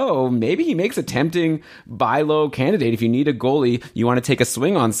if so, maybe he makes a tempting buy low candidate. If you need a goalie, you want to take a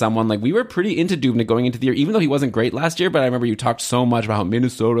swing on someone. Like, we were pretty into Dubnyk going into the year, even though he wasn't great last year, but I remember you talked so much about how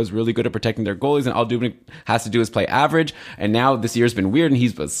Minnesota is really good at protecting their goalies, and all Dubnyk has to do is play average. And now this year's been weird, and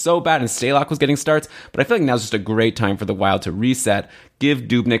he's was so bad, and Stalock was getting starts. But I feel like now's just a great time for the Wild to reset, give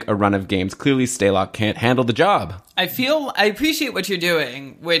Dubnyk a run of games. Clearly, Stalock can't handle the job. I appreciate what you're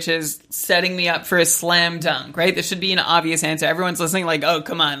doing, which is setting me up for a slam dunk, right? This should be an obvious answer. Everyone's listening like, oh,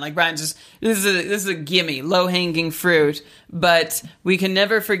 come on. Like, Brian, this is a gimme, low-hanging fruit. But we can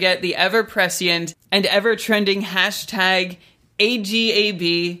never forget the ever-prescient and ever-trending hashtag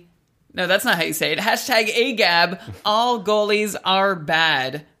AGAB. No, that's not how you say it. Hashtag AGAB. All goalies are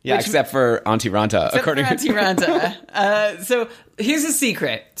bad. Yeah, except for Antti Ranta, according to Antti Ranta. So here's a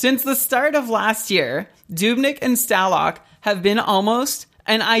secret. Since the start of last year, Dubnyk and Stalock have been almost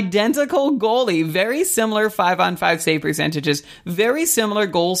an identical goalie. Very similar 5-on-5 save percentages. Very similar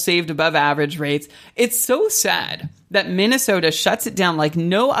goals saved above average rates. It's so sad that Minnesota shuts it down like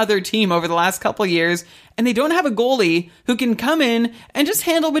no other team over the last couple of years, and they don't have a goalie who can come in and just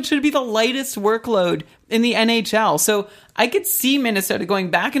handle what should be the lightest workload in the NHL. So I could see Minnesota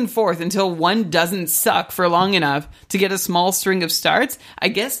going back and forth until one doesn't suck for long enough to get a small string of starts. I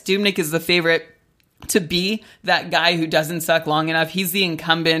guess Dubnyk is the favorite to be that guy who doesn't suck long enough. He's the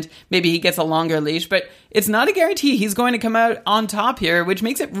incumbent. Maybe he gets a longer leash, but it's not a guarantee he's going to come out on top here, which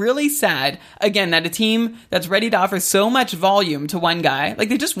makes it really sad, again, that a team that's ready to offer so much volume to one guy, like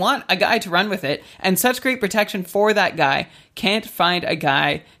they just want a guy to run with it, and such great protection for that guy, can't find a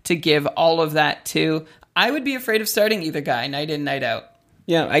guy to give all of that to. I would be afraid of starting either guy, night in, night out.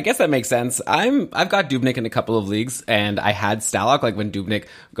 Yeah, I guess that makes sense. I've got Dubnyk in a couple of leagues, and I had Stalock, like when Dubnyk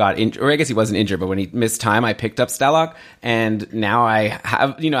got injured, or I guess he wasn't injured, but when he missed time, I picked up Stalock, and now I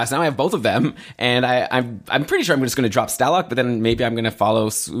have, now I have both of them, and I'm pretty sure I'm just going to drop Stalock, but then maybe I'm going to follow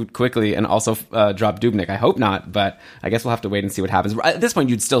suit quickly and also drop Dubnyk. I hope not, but I guess we'll have to wait and see what happens. At this point,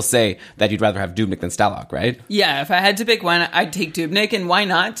 you'd still say that you'd rather have Dubnyk than Stalock, right? Yeah, if I had to pick one, I'd take Dubnyk, and why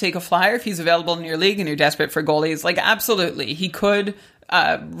not take a flyer if he's available in your league and you're desperate for goalies? Like, absolutely. He could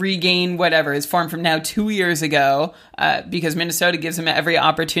regain whatever his form from now 2 years ago, because Minnesota gives him every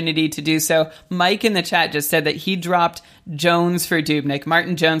opportunity to do so. Mike in the chat just said that he dropped Jones for Dubnyk,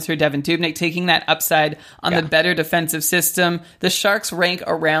 Martin Jones for Devin Dubnyk, taking that upside on the better defensive system. The Sharks rank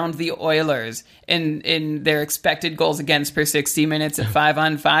around the Oilers in their expected goals against per 60 minutes at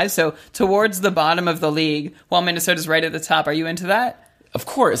 5-on-5, so towards the bottom of the league, while Minnesota's right at the top. Are you into that? Of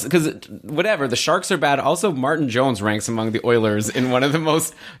course, because whatever, the Sharks are bad. Also, Martin Jones ranks among the Oilers in one of the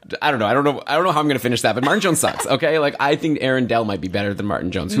most, I don't know how I'm going to finish that, but Martin Jones sucks, okay? Like, I think Aaron Dell might be better than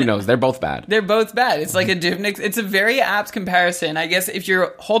Martin Jones. Who knows? They're both bad. They're both bad. It's like a Dubnyk. It's a very apt comparison. I guess if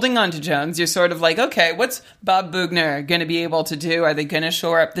you're holding on to Jones, you're sort of like, okay, what's Bob Boughner going to be able to do? Are they going to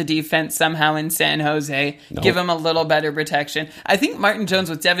shore up the defense somehow in San Jose? No. Give him a little better protection? I think Martin Jones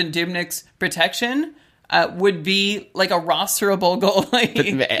with Devin Dubnyk's protection would be like a rosterable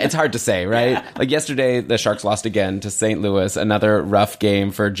goalie. It's hard to say, right? Yeah. Like yesterday, the Sharks lost again to St. Louis. Another rough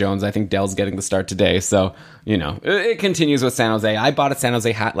game for Jones. I think Dell's getting the start today. So, you know, it continues with San Jose. I bought a San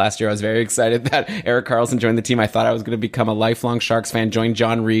Jose hat last year. I was very excited that Erik Karlsson joined the team. I thought I was going to become a lifelong Sharks fan, join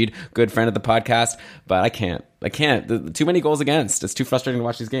John Reed, good friend of the podcast, but I can't. Too many goals against. It's too frustrating to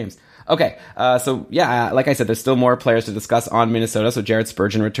watch these games. Okay, so yeah, like I said, there's still more players to discuss on Minnesota. So Jared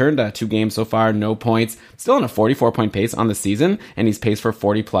Spurgeon returned 2 games so far, no points. Still on a 44-point pace on the season, and he's paced for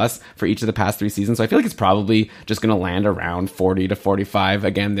 40-plus for each of the past 3 seasons. So I feel like it's probably just going to land around 40 to 45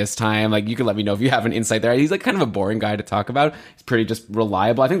 again this time. Like, you can let me know if you have an insight there. He's like kind of a boring guy to talk about. He's pretty just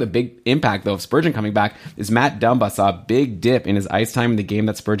reliable. I think the big impact, though, of Spurgeon coming back is Matt Dumba saw a big dip in his ice time in the game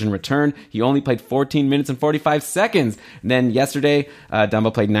that Spurgeon returned. He only played 14 minutes and 45 seconds. And then yesterday,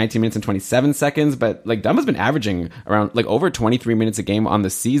 Dumba played 19 minutes and 27 seconds, but like Dumba's been averaging around like over 23 minutes a game on the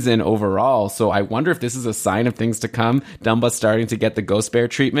season overall. So I wonder if this is a sign of things to come. Dumba's starting to get the Ghost Bear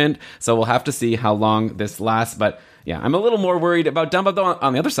treatment. So we'll have to see how long this lasts. But yeah, I'm a little more worried about Dumba, though.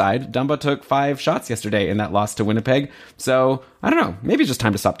 On the other side, Dumba took 5 shots yesterday in that loss to Winnipeg. So, I don't know. Maybe it's just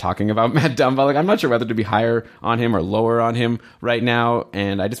time to stop talking about Matt Dumba. Like, I'm not sure whether to be higher on him or lower on him right now.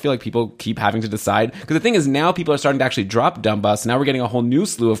 And I just feel like people keep having to decide. Because the thing is, now people are starting to actually drop Dumba. So now we're getting a whole new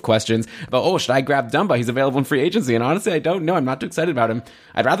slew of questions about, oh, should I grab Dumba? He's available in free agency. And honestly, I don't know. I'm not too excited about him.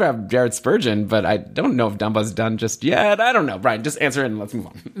 I'd rather have Jared Spurgeon, but I don't know if Dumba's done just yet. I don't know. Brian, just answer it and let's move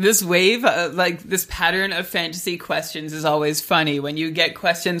on. This wave, this pattern of fantasy questions is always funny when you get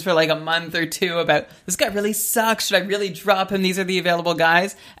questions for like a month or two about, this guy really sucks. Should I really drop him? These are the available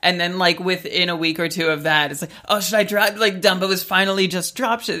guys. And then like within a week or two of that, it's like, oh, should I drop? Like Dumba was finally just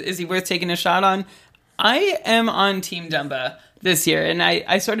dropped. Is he worth taking a shot on? I am on Team Dumba this year, and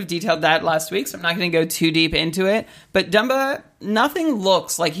I sort of detailed that last week, so I'm not going to go too deep into it. But Dumba, nothing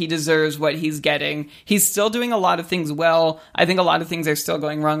looks like he deserves what he's getting. He's still doing a lot of things well. I think a lot of things are still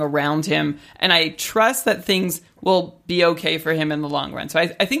going wrong around him, and I trust that things will be okay for him in the long run. So I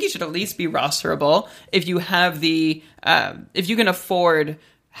think he should at least be rosterable if you have if you can afford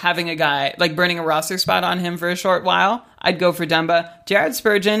having a guy, like burning a roster spot on him for a short while. I'd go for Dumba. Jared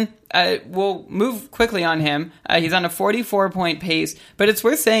Spurgeon, we'll move quickly on him. He's on a 44-point pace, but it's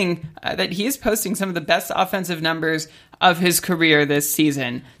worth saying that he is posting some of the best offensive numbers of his career this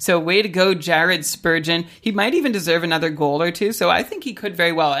season. So way to go, Jared Spurgeon. He might even deserve another goal or two, so I think he could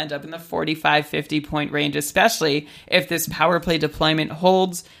very well end up in the 45-50 point range, especially if this power play deployment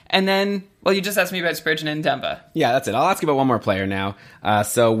holds. And then, well, you just asked me about Spurgeon and Dumba. Yeah, that's it. I'll ask you about one more player now.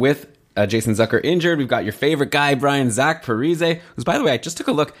 So with Jason Zucker injured, we've got your favorite guy, Brian, Zach Parise, who's, by the way, I just took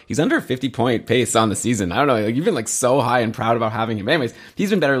a look. He's under a 50-point pace on the season. I don't know. Like, you've been like so high and proud about having him. Anyways, he's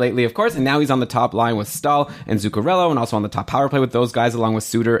been better lately, of course, and now he's on the top line with Stahl and Zuccarello, and also on the top power play with those guys, along with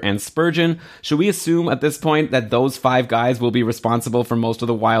Suter and Spurgeon. Should we assume at this point that those 5 guys will be responsible for most of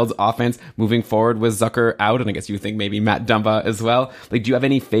the Wild's offense moving forward with Zucker out? And I guess you think maybe Matt Dumba as well. Like, do you have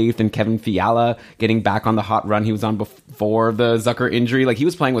any faith in Kevin Fiala getting back on the hot run he was on before the Zucker injury? Like, he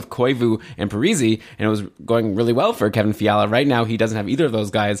was playing with Koivu and Parise, and it was going really well for Kevin Fiala. Right now, he doesn't have either of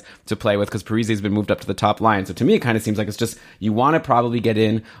those guys to play with because Parise has been moved up to the top line. So to me, it kind of seems like it's just, you want to probably get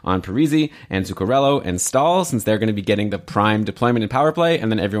in on Parise and Zuccarello and Stahl, since they're going to be getting the prime deployment and power play,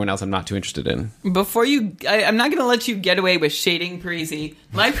 and then everyone else I'm not too interested in. Before I'm not going to let you get away with shading Parise.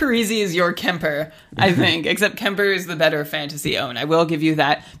 My Parise is your Kemper, I think, except Kemper is the better fantasy own. I will give you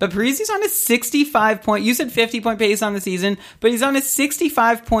that. But Parise's on a 65-point, you said 50-point pace on the season, but he's on a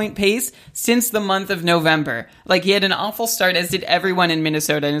 65-point pace since the month of November. Like, he had an awful start, as did everyone in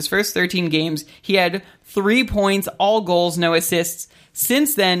Minnesota. In his first 13 games, he had 3 points, all goals, no assists.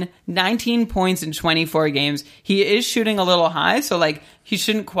 Since then, 19 points in 24 games. He is shooting a little high, so like he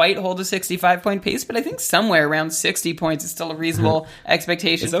shouldn't quite hold a 65-point pace, but I think somewhere around 60 points is still a reasonable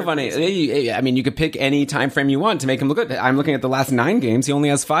expectation. It's so funny. I mean, you could pick any time frame you want to make him look good. I'm looking at the last 9 games. He only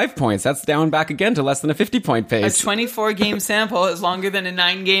has 5 points. That's down back again to less than a 50-point pace. A 24-game sample is longer than a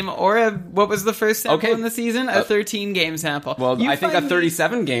 9-game or what was the first sample in the season? A 13-game sample. Well, I think a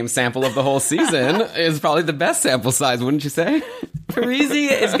 37-game sample of the whole season is probably the best sample size, wouldn't you say? Parisi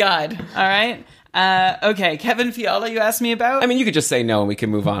is God, all right? Okay, Kevin Fiala, you asked me about? I mean, you could just say no and we can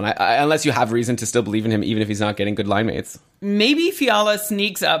move on, unless you have reason to still believe in him, even if he's not getting good line mates. Maybe Fiala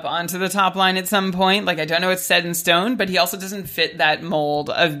sneaks up onto the top line at some point. Like, I don't know it's set in stone, but he also doesn't fit that mold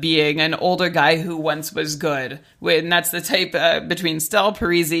of being an older guy who once was good. And that's the type between Stahl,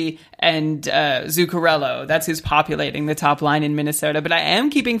 Parisi, and Zuccarello. That's who's populating the top line in Minnesota. But I am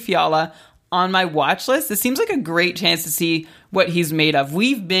keeping Fiala on my watch list. This seems like a great chance to see what he's made of.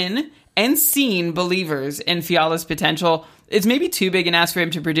 We've been and seen believers in Fiala's potential. It's maybe too big an ask for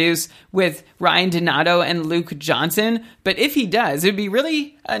him to produce with Ryan Donato and Luke Johnson, but if he does, it'd be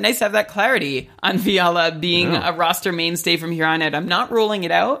really nice to have that clarity on Fiala being a roster mainstay from here on out. I'm not ruling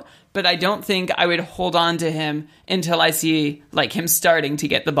it out, but I don't think I would hold on to him until I see like him starting to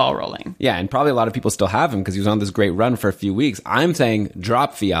get the ball rolling. Yeah, and probably a lot of people still have him because he was on this great run for a few weeks. I'm saying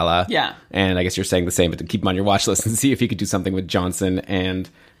drop Fiala. Yeah. And I guess you're saying the same, but to keep him on your watch list and see if you could do something with Johnson and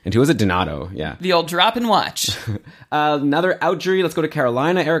who was it? Donato, yeah. The old drop and watch. Another injury. Let's go to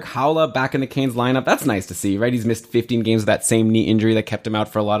Carolina. Erik Haula back in the Canes lineup. That's nice to see, right? He's missed 15 games with that same knee injury that kept him out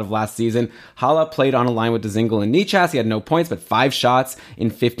for a lot of last season. Haula played on a line with Dzingel and Nichas. He had no points, but 5 shots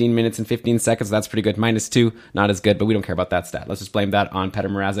in 15 minutes and 15 seconds. So that's pretty good. -2, not as good, but we don't care about that stat. Let's just blame that on Petr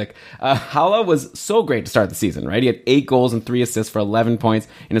Mrazek. Haula was so great to start the season, right? He had 8 goals and 3 assists for 11 points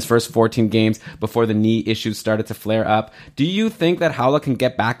in his first 14 games before the knee issues started to flare up. Do you think that Haula can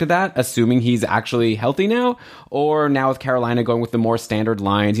get back to that, assuming he's actually healthy now? Or now with Carolina going with the more standard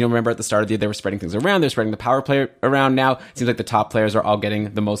lines? You know, remember at the start of the year, they were spreading things around. They're spreading the power play around now. It seems like the top players are all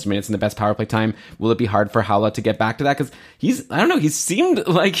getting the most minutes and the best power play time. Will it be hard for Haula to get back to that? Because I don't know, he seemed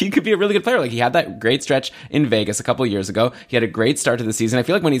like he could be a really good player. Like, he had that great stretch in Vegas a couple of years ago. He had a great start to the season. I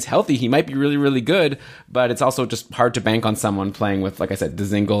feel like when he's healthy, he might be really, really good, but it's also just hard to bank on someone playing with, like I said,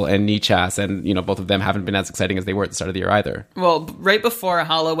 Dzingel and Nichas, and, you know, both of them haven't been as exciting as they were at the start of the year either. Well, right before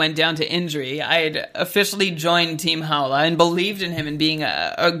Haula went down to injury, I had officially joined Team Haula and believed in him and being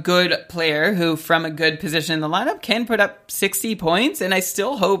a good player who, from a good position in the lineup, can put up 60 points, and I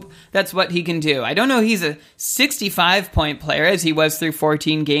still hope that's what he can do. I don't know he's a 65-point player, as he was through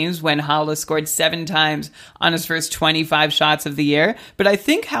 14 games when Haula scored 7 times on his first 25 shots of the year, but I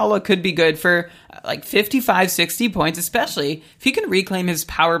think Haula could be good for like 55, 60 points, especially if he can reclaim his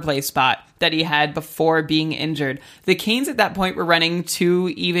power play spot that he had before being injured. The Canes at that point were running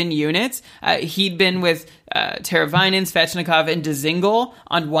 2 even units. He'd been with Teravainen, Svechnikov, and Dzingel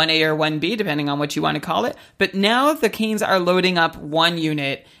on 1A or 1B, depending on what you want to call it. But now the Canes are loading up 1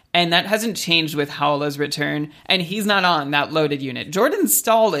 unit, and that hasn't changed with Haula's return, and he's not on that loaded unit. Jordan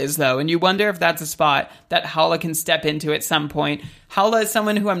Stahl is, though, and you wonder if that's a spot that Haula can step into at some point. Haula is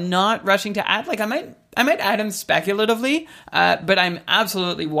someone who I'm not rushing to add. Like, I might add him speculatively, but I'm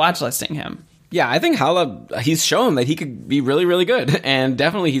absolutely watchlisting him. Yeah, I think Haula, he's shown that he could be really, really good. And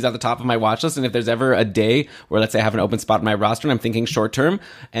definitely he's at the top of my watch list. And if there's ever a day where, let's say, I have an open spot in my roster and I'm thinking short term,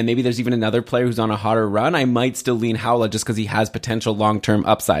 and maybe there's even another player who's on a hotter run, I might still lean Haula just because he has potential long-term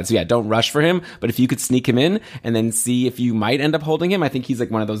upside. So yeah, don't rush for him. But if you could sneak him in and then see if you might end up holding him, I think he's like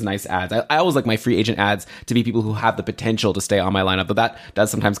one of those nice ads. I always like my free agent ads to be people who have the potential to stay on my lineup. But that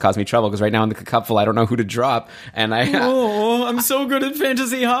does sometimes cause me trouble because right now in the cupful, I don't know who to drop. And I'm so good at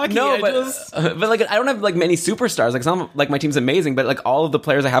fantasy hockey. No, but like, I don't have like many superstars. Like, some, like, my team's amazing, but like all of the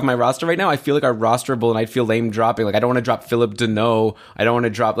players I have in my roster right now, I feel like are rosterable, and I'd feel lame dropping. Like, I don't want to drop Philip Deneau. I don't want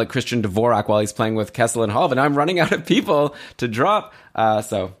to drop like Christian Dvorak while he's playing with Kessel and Hall. But now I'm running out of people to drop.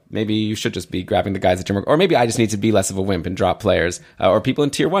 So maybe you should just be grabbing the guys at your, or maybe I just need to be less of a wimp and drop players, or people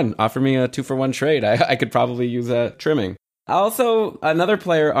in tier 1 offer me a 2-for-1 trade. I could probably use a trimming. Also, another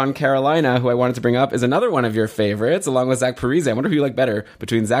player on Carolina who I wanted to bring up is another one of your favorites, along with Zach Parise. I wonder who you like better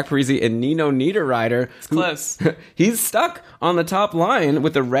between Zach Parise and Nino Niederreiter. It's close. He's stuck on the top line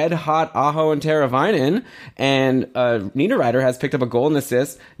with the red-hot Aho and Teravainen, and Niederreiter has picked up a goal and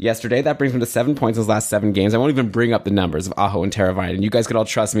assist yesterday. That brings him to 7 points in his last 7 games. I won't even bring up the numbers of Aho and Teravainen. You guys could all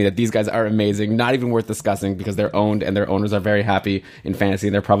trust me that these guys are amazing, not even worth discussing because they're owned and their owners are very happy in fantasy,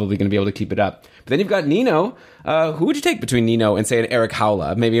 and they're probably going to be able to keep it up. But then you've got Nino. Who would you take between Nino and, say, an Erik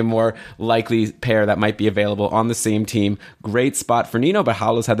Haula? Maybe a more likely pair that might be available on the same team. Great spot for Nino, but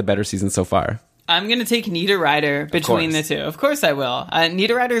Haula's had the better season so far. I'm going to take Niederreiter between the two. Of course I will.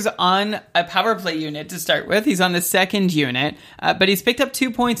 Niederreiter's on a power play unit to start with. He's on the second unit, but he's picked up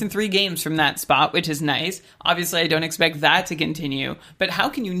 2 points in 3 games from that spot, which is nice. Obviously, I don't expect that to continue, but how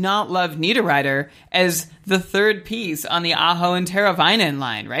can you not love Niederreiter as the third piece on the Aho and Teravainen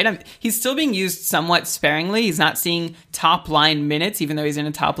line, right? He's still being used somewhat sparingly. He's not seeing top line minutes, even though he's in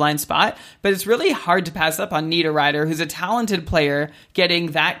a top line spot, but it's really hard to pass up on Niederreiter, who's a talented player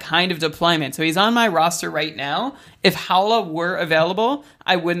getting that kind of deployment. So he's on my roster right now. If Haula were available,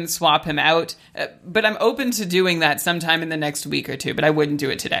 I wouldn't swap him out, but I'm open to doing that sometime in the next week or two, but I wouldn't do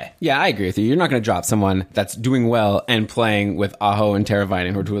it today. Yeah, I agree with you. You're not going to drop someone that's doing well and playing with Aho and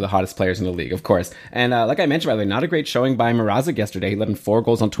Teravainen, who are two of the hottest players in the league, of course. And like I mentioned, by the way, not a great showing by Mrazek yesterday. He led in 4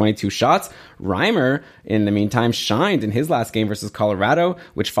 goals on 22 shots. Reimer, in the meantime, shined in his last game versus Colorado,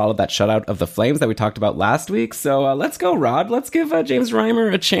 which followed that shutout of the Flames that we talked about last week. So let's go, Rod. Let's give James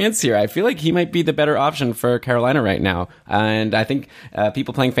Reimer a chance here. I feel like he might be the better option for Carolina right now. And I think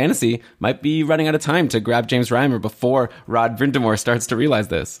people playing fantasy might be running out of time to grab James Reimer before Rod Brindamore starts to realize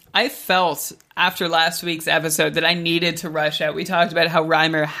this. I felt after last week's episode that I needed to rush out. We talked about how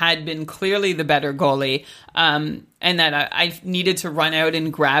Reimer had been clearly the better goalie, and that I needed to run out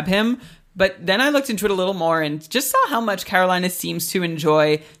and grab him. But then I looked into it a little more and just saw how much Carolina seems to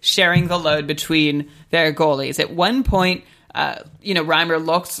enjoy sharing the load between their goalies. At one point, Reimer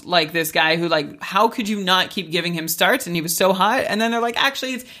looked like this guy who, like, how could you not keep giving him starts? And he was so hot. And then they're like,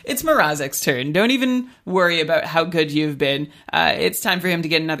 actually, it's Mrazek's turn. Don't even worry about how good you've been. It's time for him to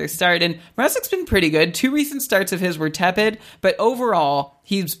get another start. And Mrazek's been pretty good. 2 recent starts of his were tepid, but overall,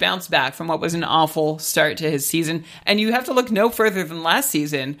 he's bounced back from what was an awful start to his season. And you have to look no further than last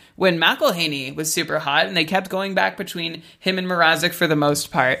season when McElhaney was super hot and they kept going back between him and Mrazek for the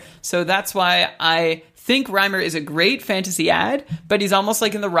most part. So that's why I think Reimer is a great fantasy ad, but he's almost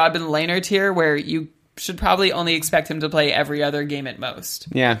like in the Robin Lehner tier where you should probably only expect him to play every other game at most.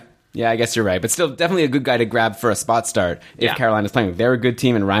 Yeah, I guess you're right. But still, definitely a good guy to grab for a spot start if Carolina's playing. They're a good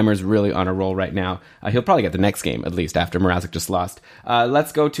team, and Reimer's really on a roll right now. He'll probably get the next game, at least, after Mrazek just lost.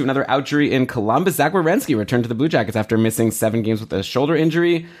 Let's go to another outjury in Columbus. Zach Werenski returned to the Blue Jackets after missing 7 games with a shoulder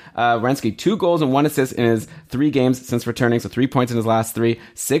injury. Werenski, 2 goals and 1 assist in his 3 games since returning, so 3 points in his last 3.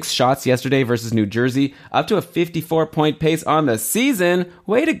 6 shots yesterday versus New Jersey, up to a 54-point pace on the season.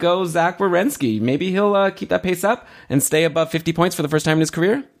 Way to go, Zach Werenski. Maybe he'll keep that pace up and stay above 50 points for the first time in his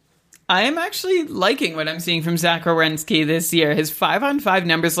career? I am actually liking what I'm seeing from Zach Werenski this year. His 5-on-5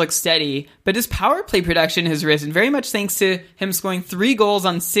 numbers look steady, but his power play production has risen very much thanks to him scoring 3 goals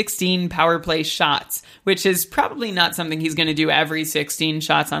on 16 power play shots, which is probably not something he's going to do every 16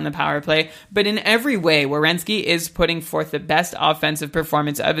 shots on the power play. But in every way, Werenski is putting forth the best offensive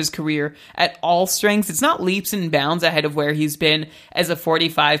performance of his career at all strengths. It's not leaps and bounds ahead of where he's been as a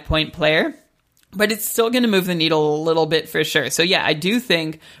 45-point player, but it's still going to move the needle a little bit for sure. So yeah, I do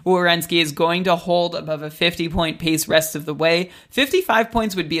think Werenski is going to hold above a 50-point pace rest of the way. 55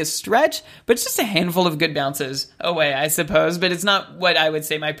 points would be a stretch, but it's just a handful of good bounces away, I suppose. But it's not what I would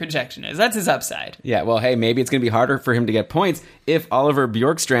say my projection is. That's his upside. Yeah, well, hey, maybe it's going to be harder for him to get points if Oliver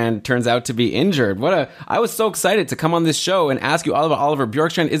Bjorkstrand turns out to be injured. I was so excited to come on this show and ask you all about Oliver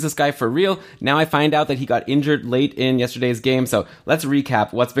Bjorkstrand. Is this guy for real? Now I find out that he got injured late in yesterday's game. So let's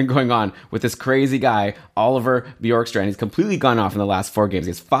recap what's been going on with this crazy guy, Oliver Bjorkstrand. He's completely gone off in the last 4 games.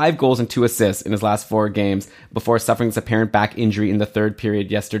 He has 5 goals and 2 assists in his last 4 games before suffering this apparent back injury in the 3rd period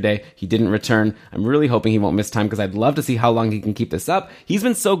yesterday. He didn't return. I'm really hoping he won't miss time because I'd love to see how long he can keep this up. He's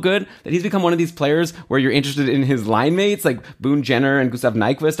been so good that he's become one of these players where you're interested in his line mates, like Boone Jenner and Gustav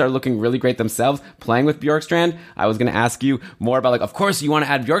Nyquist are looking really great themselves playing with Bjorkstrand. I was going to ask you more about, like, of course you want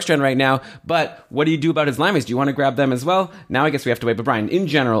to add Bjorkstrand right now, but what do you do about his line mates? Do you want to grab them as well? Now I guess we have to wait. But Brian, in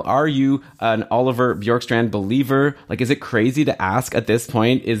general, are you an Oliver Bjorkstrand believer? Like, is it crazy to ask at this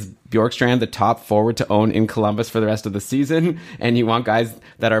point, is Bjorkstrand the top forward to own in Columbus for the rest of the season? And you want guys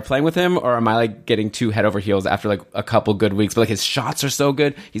that are playing with him? Or am I like getting too head over heels after like a couple good weeks? But like his shots are so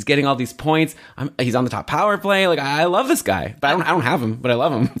good. He's getting all these points. He's on the top power play. Like, I love this guy, but I don't have him, but I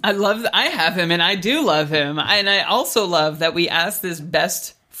love him. I have him and I do love him. And I also love that we asked this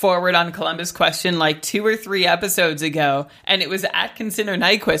best forward on Columbus question like 2 or 3 episodes ago, and it was Atkinson or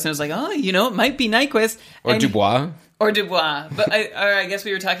Nyquist, and I was like, oh, it might be Nyquist. Or Dubois. Or Dubois. But I guess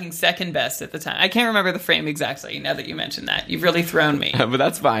we were talking second best at the time. I can't remember the frame exactly now that you mentioned that. You've really thrown me. But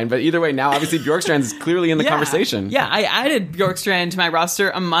that's fine. But either way, now obviously Bjorkstrand is clearly in the conversation. Yeah, I added Bjorkstrand to my roster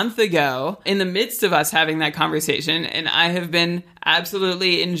a month ago in the midst of us having that conversation, and I have been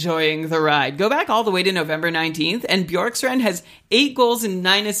absolutely enjoying the ride. Go back all the way to November 19th, and Bjorkstrand has 8 goals and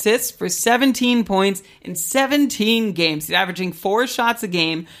 9 assists for 17 points in 17 games. He's averaging 4 shots a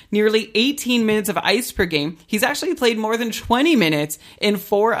game, nearly 18 minutes of ice per game. He's actually played more than 20 minutes in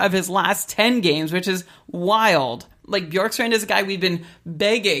 4 of his last 10 games, which is wild. Like, Bjorkstrand is a guy we've been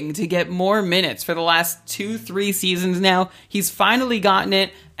begging to get more minutes for the last 2-3 seasons now. He's finally gotten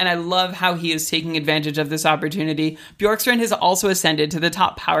it, and I love how he is taking advantage of this opportunity. Bjorkstrand has also ascended to the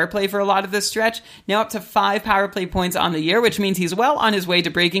top power play for a lot of this stretch, now up to 5 power play points on the year, which means he's well on his way to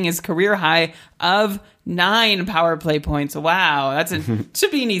breaking his career high of 9 power play points. Wow,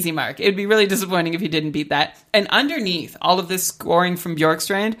 should be an easy mark. It'd be really disappointing if he didn't beat that. And underneath all of this scoring from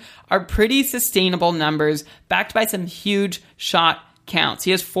Bjorkstrand are pretty sustainable numbers, backed by some huge shot counts.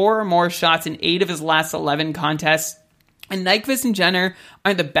 He has 4 or more shots in 8 of his last 11 contests. And Nyquist and Jenner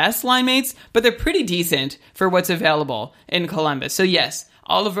aren't the best line mates, but they're pretty decent for what's available in Columbus. So yes,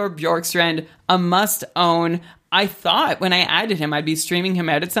 Oliver Bjorkstrand, a must-own. I thought when I added him, I'd be streaming him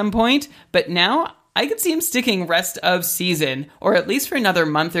out at some point, but now I could see him sticking rest of season, or at least for another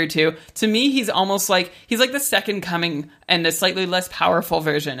month or two. To me, he's like the second coming and a slightly less powerful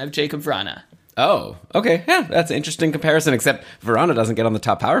version of Jacob Vrana. Oh, okay. Yeah, that's an interesting comparison, except Verona doesn't get on the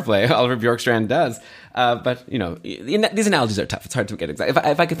top power play. Oliver Bjorkstrand does. But, you know, these analogies are tough. It's hard to get exact.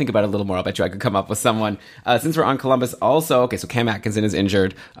 If I could think about it a little more, I'll bet you I could come up with someone. Since we're on Columbus also, okay, so Cam Atkinson is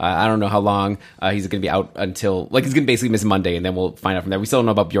injured. I don't know how long he's going to be out until, like, he's going to basically miss Monday, and then we'll find out from there. We still don't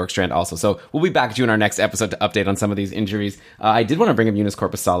know about Bjorkstrand also. So we'll be back at you in our next episode to update on some of these injuries. I did want to bring up Joonas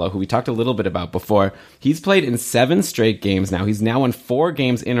Korpisalo, who we talked a little bit about before. He's played in 7 straight games now. He's now won 4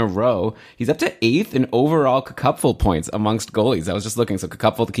 games in a row. He's up to 8th in overall Cupful points amongst goalies. I was just looking. So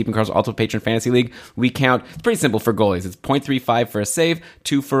Cupful, the Keeping Cards Ultimate Patron Fantasy League, we count, it's pretty simple for goalies. It's 0.35 for a save,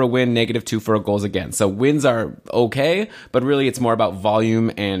 2 for a win, -2 for a goals against. So wins are okay, but really it's more about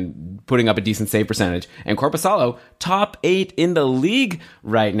volume and putting up a decent save percentage. And Korpisalo, top 8 in the league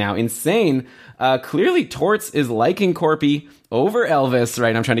right now. Insane. Clearly Torts is liking Corpy over Elvis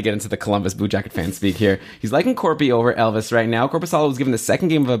right now. I'm trying to get into the Columbus Blue Jacket fan speak here. He's liking Corpy over Elvis right now. Korpisalo was given the second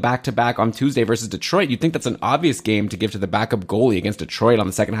game of a back-to-back on Tuesday versus Detroit. You'd think that's an obvious game to give to the backup goalie against Detroit on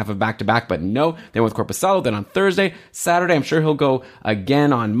the second half of back-to-back, but no. Then with Korpisalo, then on Thursday, Saturday, I'm sure he'll go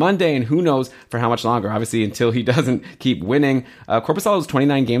again on Monday, and who knows for how much longer, obviously, until he doesn't keep winning. Korpisalo's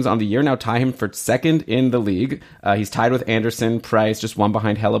 29 games on the year now tie him for second in the league. He's tied with Anderson, Price, just one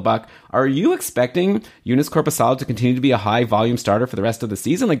behind Hellebuck. Are you expecting Joonas Korpisalo to continue to be a high volume starter for the rest of the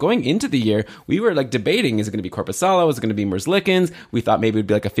season? Like, going into the year, we were like debating, is it going to be Korpisalo? Is it going to be Merzlikins? We thought maybe it would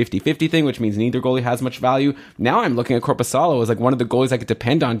be like a 50-50 thing, which means neither goalie has much value. Now I'm looking at Korpisalo as like one of the goalies I could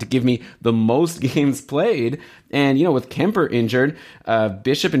depend on to give me the most games played. And, you know, with Kemper injured,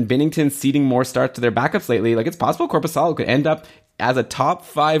 Bishop and Binnington ceding more starts to their backups lately, like, it's possible Korpisalo could end up as a top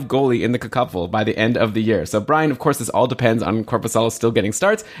 5 goalie in the Cupful by the end of the year. So, Brian, of course, this all depends on Korpisalo still getting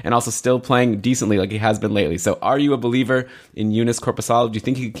starts and also still playing decently like he has been lately. So, are you a believer in Joonas Korpisalo? Do you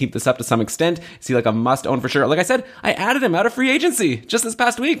think he could keep this up to some extent? Is he like a must-own for sure? Like I said, I added him out of free agency just this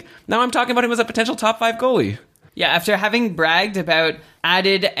past week. Now I'm talking about him as a potential top 5 goalie. Yeah, after having bragged about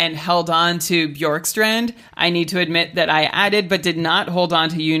added and held on to Bjorkstrand, I need to admit that I added but did not hold on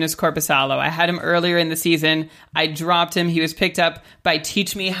to Joonas Korpisalo. I had him earlier in the season. I dropped him. He was picked up by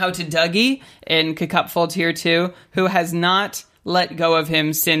Teach Me How to Dougie in Cupful Tier 2, who has not let go of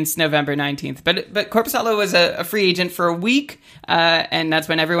him since November 19th. But Korpisalo was a free agent for a week, and that's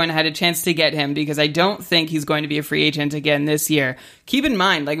when everyone had a chance to get him, because I don't think he's going to be a free agent again this year. Keep in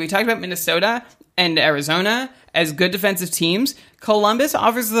mind, like we talked about Minnesota and Arizona as good defensive teams, Columbus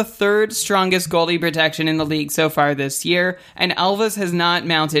offers the 3rd strongest goalie protection in the league so far this year, and Elvis has not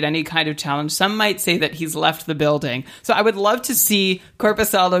mounted any kind of challenge. Some might say that he's left the building. So I would love to see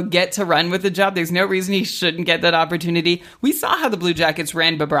Korpisalo get to run with the job. There's no reason he shouldn't get that opportunity. We saw how the Blue Jackets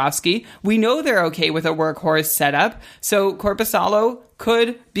ran Bobrovsky. We know they're okay with a workhorse setup. So Korpisalo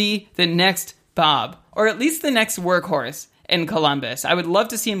could be the next Bob, or at least the next workhorse in Columbus. I would love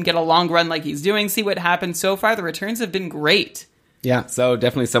to see him get a long run like he's doing, see what happens. So far, the returns have been great. Yeah, so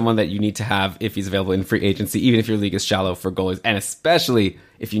definitely someone that you need to have if he's available in free agency, even if your league is shallow for goalies, and especially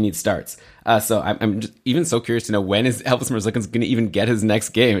if you need starts. So I'm just even so curious to know, when is Elvis Merzlikins going to even get his next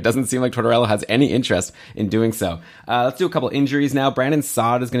game? It doesn't seem like Tortorella has any interest in doing so. Let's do a couple injuries now. Brandon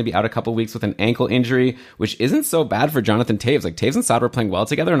Saad is going to be out a couple weeks with an ankle injury, which isn't so bad for Jonathan Toews. Like, Toews and Saad were playing well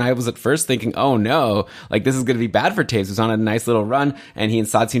together, and I was at first thinking, oh no, like this is going to be bad for Toews, who's on a nice little run, and he and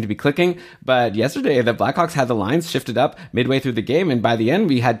Saad seem to be clicking. But yesterday, the Blackhawks had the lines shifted up midway through the game, and by the end,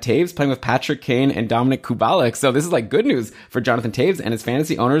 we had Toews playing with Patrick Kane and Dominic Kubalik. So this is like good news for Jonathan Toews and his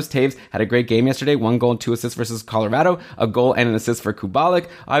fantasy owners. Toews had a great game yesterday. 1 goal and 2 assists versus Colorado. A goal and an assist for Kubalik.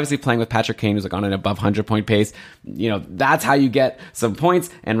 Obviously playing with Patrick Kane, who's like on an above 100-point pace. That's how you get some points.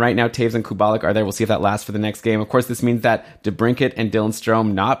 And right now, Taves and Kubalik are there. We'll see if that lasts for the next game. Of course, this means that DeBrincat and Dylan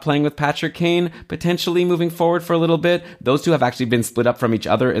Strome not playing with Patrick Kane, potentially moving forward for a little bit. Those two have actually been split up from each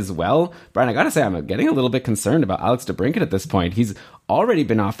other as well. Brian, I gotta say, I'm getting a little bit concerned about Alex DeBrincat at this point. He's already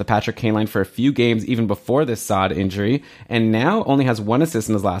been off the Patrick Kane line for a few games, even before this Saad injury, and now only has 1 assist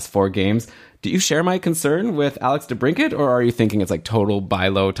in his last 4 games. Do you share my concern with Alex DeBrincat, or are you thinking it's like total buy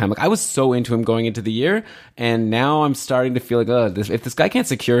low time? Like, I was so into him going into the year, and now I'm starting to feel like, if this guy can't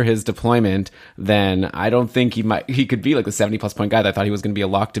secure his deployment, then I don't think he could be like the 70-plus point guy that I thought he was going to be a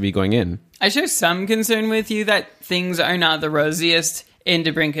lock to be going in. I share some concern with you that things are not the rosiest in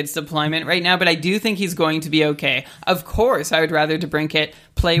DeBrincat's deployment right now, but I do think he's going to be okay. Of course, I would rather DeBrincat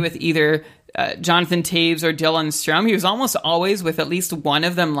play with either Jonathan Taves or Dylan Strome. He was almost always with at least one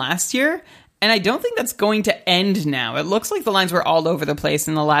of them last year. And I don't think that's going to end now. It looks like the lines were all over the place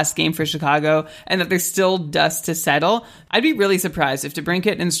in the last game for Chicago and that there's still dust to settle. I'd be really surprised if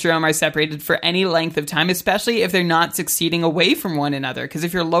DeBrincat and Strome are separated for any length of time, especially if they're not succeeding away from one another. Because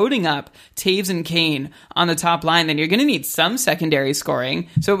if you're loading up Taves and Kane on the top line, then you're going to need some secondary scoring.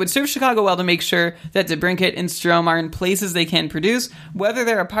 So it would serve Chicago well to make sure that DeBrincat and Strome are in places they can produce. Whether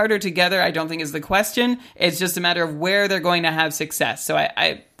they're apart or together, I don't think is the question. It's just a matter of where they're going to have success. So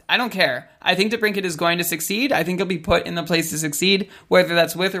I don't care. I think DeBrincat is going to succeed. I think he'll be put in the place to succeed, whether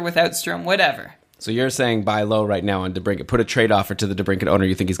that's with or without Strome, whatever. So you're saying buy low right now on DeBrincat. Put a trade offer to the DeBrincat owner.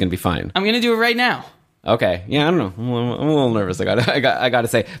 You think he's going to be fine? I'm going to do it right now. Okay. Yeah, I don't know. I'm a little nervous. I got to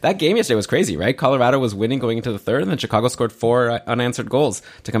say. That game yesterday was crazy, right? Colorado was winning going into the third, and then Chicago scored 4 unanswered goals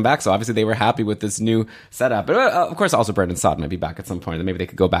to come back. So obviously they were happy with this new setup. But of course, also Brendan Saad might be back at some point, and maybe they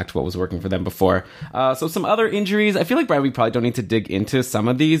could go back to what was working for them before. So some other injuries. I feel like, Brian, we probably don't need to dig into some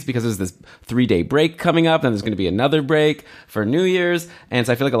of these because there's this 3-day break coming up, and there's going to be another break for New Year's. And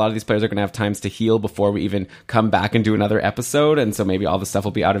so I feel like a lot of these players are going to have times to heal before we even come back and do another episode. And so maybe all the stuff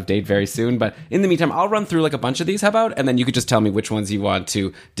will be out of date very soon. But in the meantime, I'll run through like a bunch of these. How about? And then you could just tell me which ones you want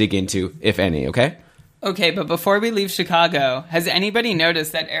to dig into, if any, okay? Okay, but before we leave Chicago, has anybody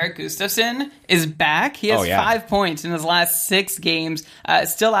noticed that Erik Gustafsson is back? He has 5 points in his last 6 games,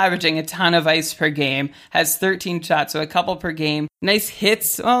 still averaging a ton of ice per game, has 13 shots, so a couple per game. Nice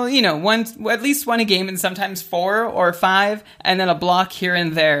hits, well, at least one a game and sometimes 4 or 5, and then a block here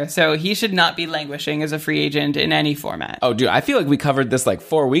and there. So he should not be languishing as a free agent in any format. Oh, dude, I feel like we covered this like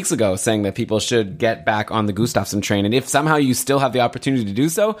 4 weeks ago, saying that people should get back on the Gustafsson train. And if somehow you still have the opportunity to do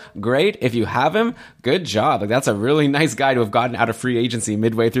so, great. If you have him, good job. Like, that's a really nice guy to have gotten out of free agency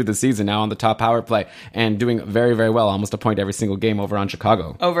midway through the season, now on the top power play and doing very, very well, almost a point every single game over on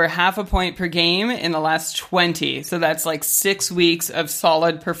Chicago. Over half a point per game in the last 20. So that's like 6 weeks of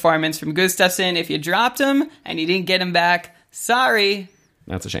solid performance from Gustafsson. If you dropped him and you didn't get him back, sorry.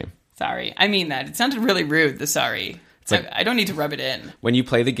 That's a shame. Sorry. I mean that. It sounded really rude, the sorry. It's like, I don't need to rub it in. When you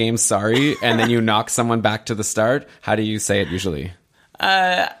play the game sorry and then you knock someone back to the start, how do you say it usually?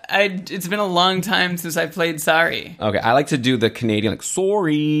 It's been a long time since I played sorry. Okay, I like to do the Canadian, like,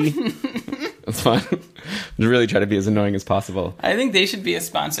 sorry. That's fun. Really try to be as annoying as possible. I think they should be a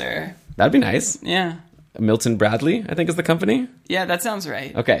sponsor. That'd be nice. Yeah. Milton Bradley, I think, is the company. Yeah, that sounds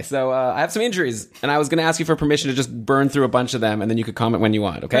right. Okay, so I have some injuries, and I was going to ask you for permission to just burn through a bunch of them, and then you could comment when you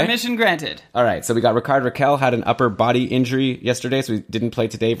want, okay? Permission granted. All right, so we got Rickard Rakell had an upper body injury yesterday, so he didn't play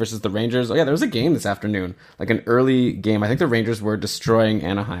today versus the Rangers. Oh, yeah, there was a game this afternoon, like an early game. I think the Rangers were destroying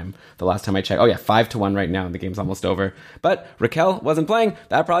Anaheim the last time I checked. Oh, yeah, 5-1 right now, and the game's almost over. But Rakell wasn't playing.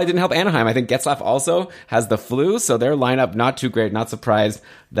 That probably didn't help Anaheim. I think Getzlaf also has the flu, so their lineup not too great. Not surprised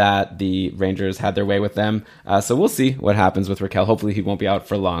that the Rangers had their way with them. So we'll see what happens with Rakell. Hopefully he won't be out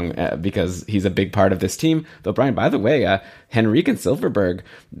for long because he's a big part of this team. Though, Brian, by the way, Henrique and Silfverberg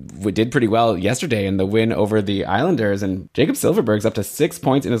did pretty well yesterday in the win over the Islanders. And Jacob Silfverberg's up to 6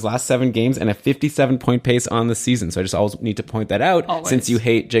 points in his last 7 games and a 57-point pace on the season. So I just always need to point that out. Since you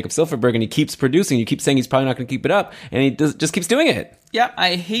hate Jacob Silfverberg and he keeps producing. You keep saying he's probably not going to keep it up. And he just keeps doing it. Yeah,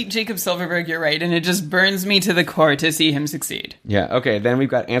 I hate Jacob Silfverberg, you're right, and it just burns me to the core to see him succeed. Yeah, okay, then we've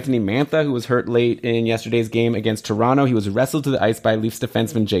got Anthony Mantha, who was hurt late in yesterday's game against Toronto. He was wrestled to the ice by Leafs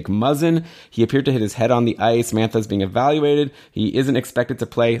defenseman Jake Muzzin. He appeared to hit his head on the ice. Mantha's being evaluated. He isn't expected to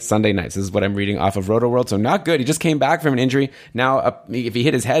play Sunday nights. This is what I'm reading off of Roto-World, so not good. He just came back from an injury. Now, if he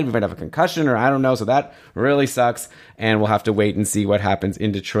hit his head, we might have a concussion, or I don't know, so that really sucks, and we'll have to wait and see what happens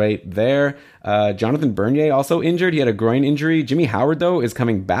in Detroit there. Jonathan Bernier also injured. He had a groin injury. Jimmy Howard, though, is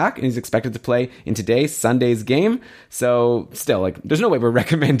coming back, and he's expected to play in Sunday's game. So still, like, there's no way we're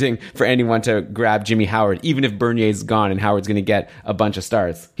recommending for anyone to grab Jimmy Howard, even if Bernier's gone and Howard's going to get a bunch of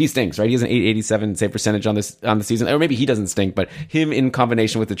starts. He stinks, right? He has an 887 save percentage on the season. Or maybe he doesn't stink, but him in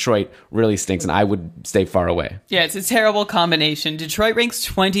combination with Detroit really stinks, and I would stay far away. Yeah, it's a terrible combination. Detroit ranks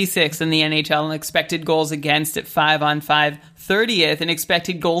 26th in the NHL in expected goals against at 5-on-5, 30th in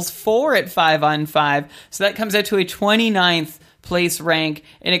expected goals for at 5-on-5. So that comes out to a 29th place rank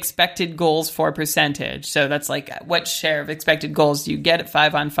in expected goals for percentage. So that's like what share of expected goals do you get at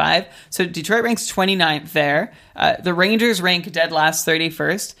 5-on-5? So Detroit ranks 29th there. The Rangers rank dead last,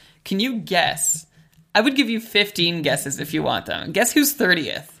 31st. Can you guess? I would give you 15 guesses if you want them. Guess who's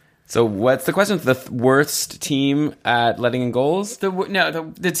 30th? So what's the question? The worst team at letting in goals?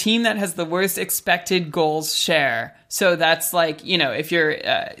 The team that has the worst expected goals share. So that's like, you know, if you're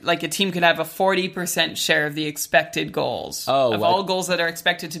like a team could have a 40% share of the expected goals. All goals that are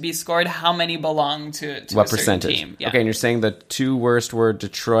expected to be scored, how many belong to what a certain percentage? Team? Yeah. Okay, and you're saying the two worst were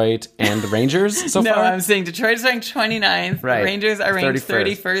Detroit and the Rangers so no, far? I'm saying Detroit's ranked 29th. Right. The Rangers are ranked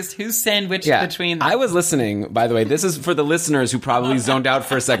 31st. 31st. Who's sandwiched between them? I was listening, by the way. This is for the listeners who probably zoned out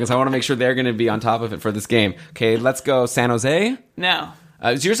for a second, so I want to make sure they're going to be on top of it for this game. Okay, let's go San Jose. No.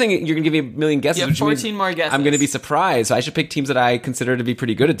 So you're saying you're going to give me a million guesses? You have which 14 means more guesses. I'm going to be surprised. So I should pick teams that I consider to be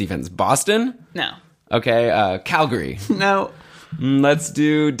pretty good at defense. Boston? No. Okay, Calgary. No. Let's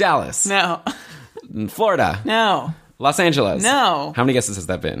do Dallas. No. Florida. No. Los Angeles. No. How many guesses has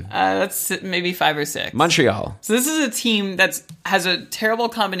that been? That's maybe 5 or 6. Montreal. So this is a team that has a terrible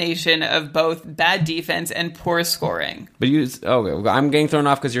combination of both bad defense and poor scoring. But I'm getting thrown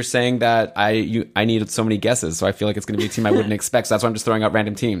off because you're saying that I needed so many guesses, so I feel like it's going to be a team I wouldn't expect. So that's why I'm just throwing out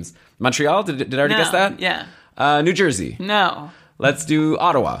random teams. Montreal. Did I already guess that? Yeah. New Jersey. No. Let's do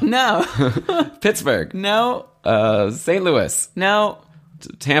Ottawa. No. Pittsburgh. No. St. Louis. No.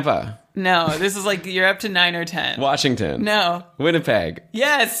 Tampa. No. This is like you're up to 9 or 10. Washington. No. Winnipeg.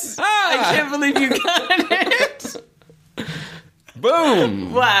 Yes. I can't believe you got it.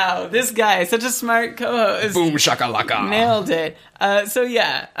 Boom. Wow. This guy, such a smart co-host. Boom shakalaka. Nailed it.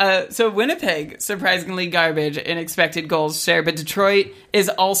 So Winnipeg, surprisingly garbage in expected goals share, but Detroit is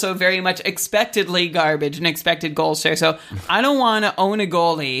also very much expectedly garbage in expected goals share. So I don't want to own a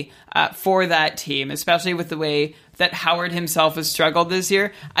goalie for that team, especially with the way that Howard himself has struggled this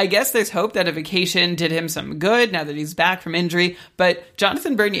year. I guess there's hope that a vacation did him some good now that he's back from injury, but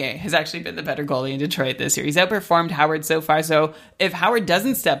Jonathan Bernier has actually been the better goalie in Detroit this year. He's outperformed Howard so far, so if Howard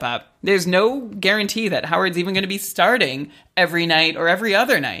doesn't step up, there's no guarantee that Howard's even going to be starting every night or every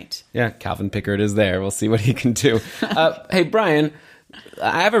other night. Yeah, Calvin Pickard is there. We'll see what he can do. Hey, Brian,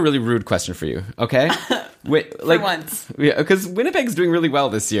 I have a really rude question for you, okay? For once. Yeah, because Winnipeg's doing really well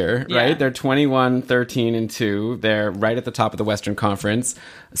this year, Yeah. right? They're 21-13-2. They're right at the top of the Western Conference.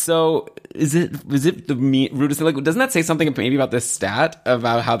 So is it the rudest thing? Like, doesn't that say something maybe about this stat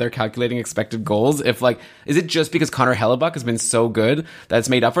about how they're calculating expected goals? If is it just because Connor Hellebuck has been so good that it's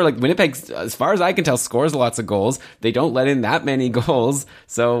made up for? Like, Winnipeg, as far as I can tell, scores lots of goals. They don't let in that many goals.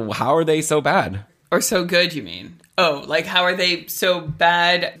 So how are they so bad? Or so good, you mean? Oh, like how are they so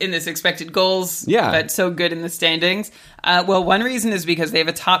bad in this expected goals, but so good in the standings? Well, one reason is because they have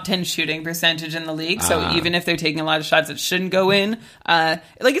a top 10 shooting percentage in the league. So even if they're taking a lot of shots that shouldn't go in,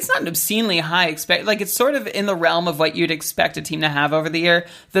 it's not an obscenely high it's sort of in the realm of what you'd expect a team to have over the year.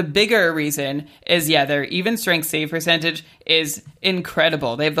 The bigger reason is, their even strength save percentage is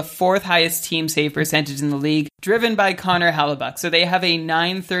incredible. They have the 4th highest team save percentage in the league, driven by Connor Hellebuck. So they have a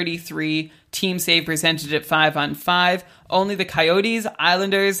 933 team save percentage at 5-on-5. Only the Coyotes,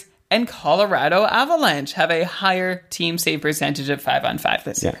 Islanders, and Colorado Avalanche have a higher team save percentage at 5-on-5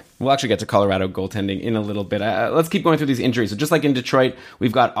 this year. We'll actually get to Colorado goaltending in a little bit. Let's keep going through these injuries. So just like in Detroit,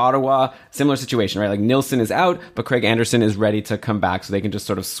 we've got Ottawa, similar situation, right? Like Nilsson is out, but Craig Anderson is ready to come back, so they can just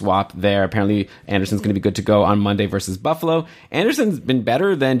sort of swap there. Apparently, Anderson's going to be good to go on Monday versus Buffalo. Anderson's been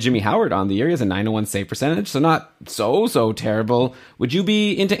better than Jimmy Howard on the year. He has a 901 save percentage, so not so terrible. Would you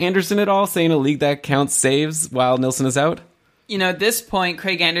be into Anderson at all, say in a league that counts saves while Nilsson is out? You know, at this point,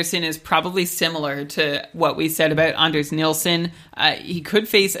 Craig Anderson is probably similar to what we said about Anders Nilsson. He could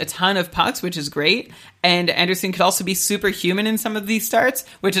face a ton of pucks, which is great. And Anderson could also be superhuman in some of these starts,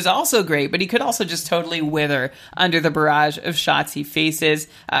 which is also great. But he could also just totally wither under the barrage of shots he faces.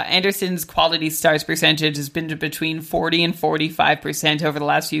 Anderson's quality starts percentage has been between 40 and 45% over the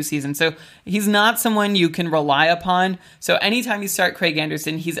last few seasons. So he's not someone you can rely upon. So anytime you start Craig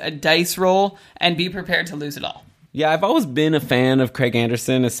Anderson, he's a dice roll, and be prepared to lose it all. Yeah, I've always been a fan of Craig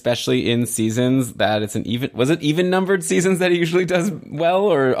Anderson, especially in seasons that it's was it even-numbered seasons that he usually does well,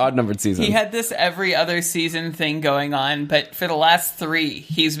 or odd-numbered seasons? He had this every other season thing going on, but for the last 3,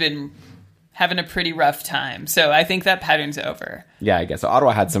 he's been having a pretty rough time. So I think that pattern's over. Yeah, I guess. So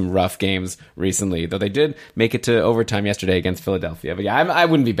Ottawa had some rough games recently, though they did make it to overtime yesterday against Philadelphia. But yeah, I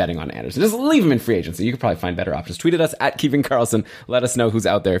wouldn't be betting on Anderson. Just leave him in free agency. You could probably find better options. Tweet at us at Keeping Karlsson. Let us know who's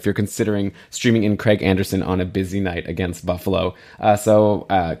out there if you're considering streaming in Craig Anderson on a busy night against Buffalo.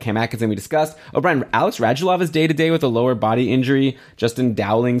 Cam Atkinson we discussed. Brian, Alex Radulov is day-to-day with a lower body injury. Justin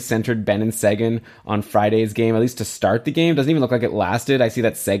Dowling centered Ben and Seguin on Friday's game, at least to start the game. Doesn't even look like it lasted. I see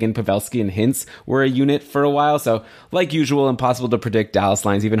that Seguin, Pavelski, and Hintz were a unit for a while. So, like usual, impossible to predict Dallas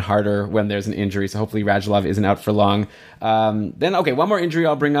lines, even harder when there's an injury. So hopefully Radulov isn't out for long. One more injury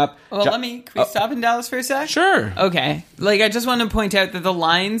I'll bring up. Well, can we stop in Dallas for a sec? Sure. Okay. I just want to point out that the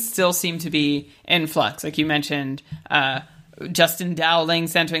lines still seem to be in flux. Like you mentioned, Justin Dowling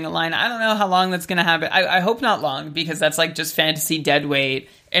centering a line. I don't know how long that's going to happen. I hope not long, because that's just fantasy dead weight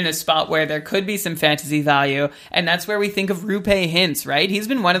in a spot where there could be some fantasy value. And that's where we think of Rupe Hintz, right? He's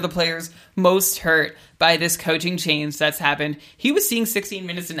been one of the players most hurt by this coaching change that's happened. He was seeing 16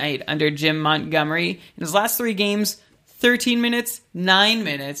 minutes a night under Jim Montgomery. In his last 3 games, 13 minutes, 9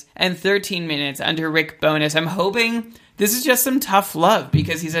 minutes, and 13 minutes under Rick Bowness. I'm hoping this is just some tough love,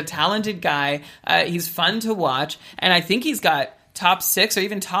 because he's a talented guy. He's fun to watch, and I think he's got top 6 or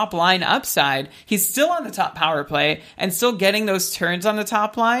even top line upside. He's still on the top power play and still getting those turns on the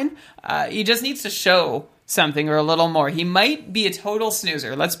top line. He just needs to show something or a little more. He might be a total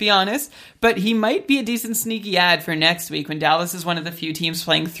snoozer, let's be honest, but he might be a decent sneaky ad for next week when Dallas is one of the few teams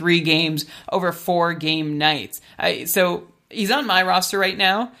playing 3 games over 4 game nights. So he's on my roster right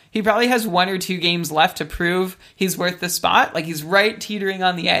now. He probably has 1 or 2 games left to prove he's worth the spot. He's right teetering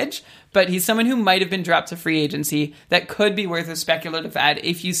on the edge, but he's someone who might have been dropped to free agency that could be worth a speculative ad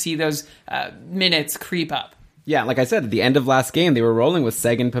if you see those minutes creep up. Yeah, like I said, at the end of last game, they were rolling with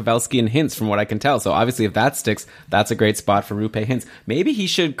Seguin, Pavelski, and Hintz, from what I can tell. So obviously, if that sticks, that's a great spot for Rupe Hintz. Maybe he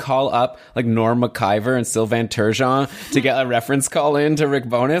should call up Norm McIver and Sylvain Turgeon to get a reference call in to Rick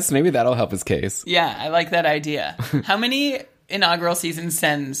Bowness. Maybe that'll help his case. Yeah, I like that idea. How many inaugural season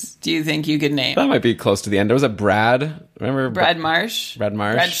sends do you think you could name? That might be close to the end. There was a Brad. Remember Brad Marsh?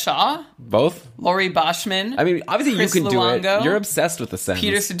 Brad Shaw? Both? Laurie Boschman? I mean, obviously Chris you can Luongo, do it. You're obsessed with the sends.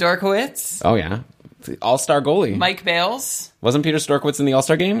 Peter Sidorkowitz? Oh, yeah. All-star goalie. Mike Bales? Wasn't Peter Storkowitz in the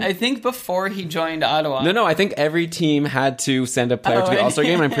All-Star game? I think before he joined Ottawa. No, I think every team had to send a player to the All-Star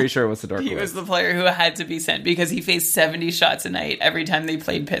game. I'm pretty sure it was Sidorkowitz. He was the player who had to be sent because he faced 70 shots a night every time they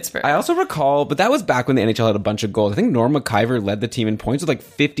played Pittsburgh. I also recall, but that was back when the NHL had a bunch of goals. I think Norm McIver led the team in points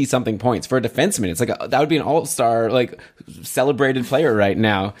with 50-something points for a defenseman. It's that would be an All-Star, celebrated player right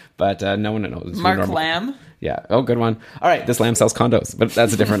now. But no one knows. Mark Lamb? Yeah. Oh, good one. All right. This lamb sells condos, but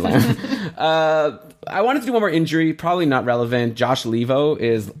that's a different lamb. I wanted to do one more injury, probably not relevant. Josh Levo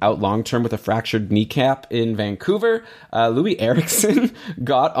is out long-term with a fractured kneecap in Vancouver. Louis Eriksson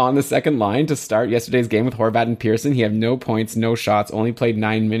got on the second line to start yesterday's game with Horvat and Pearson. He had no points, no shots, only played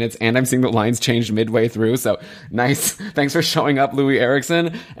 9 minutes, and I'm seeing the lines changed midway through, so nice. Thanks for showing up, Louis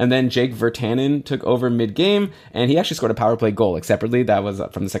Eriksson. And then Jake Virtanen took over mid-game, and he actually scored a power play goal. Separately, that was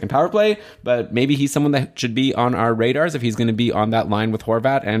from the second power play, but maybe he's someone that should be on our radars if he's going to be on that line with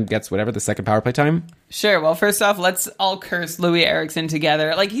Horvat and gets whatever the second power play time. Sure. Well, first off, let's all curse Louis Eriksson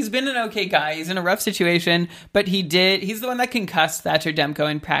together. He's been an okay guy. He's in a rough situation, but he's the one that concussed Thatcher Demko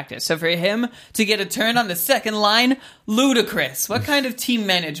in practice. So for him to get a turn on the second line, ludicrous. What kind of team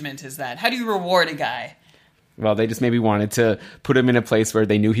management is that? How do you reward a guy? Well, they just maybe wanted to put him in a place where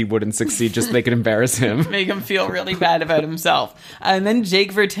they knew he wouldn't succeed, just so they could embarrass him. Make him feel really bad about himself. And then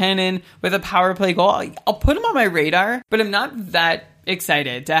Jake Virtanen with a power play goal. I'll put him on my radar, but I'm not that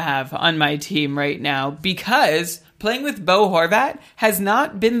excited to have on my team right now because playing with Bo Horvat has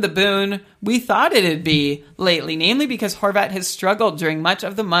not been the boon we thought it'd be lately, namely because Horvat has struggled during much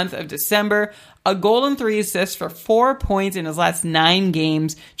of the month of December. A goal and 3 assists for 4 points in his last 9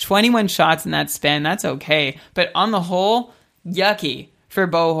 games, 21 shots in that span. That's okay. But on the whole, yucky for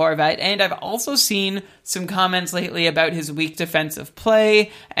Bo Horvat. And I've also seen some comments lately about his weak defensive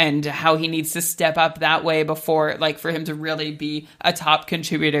play and how he needs to step up that way before, for him to really be a top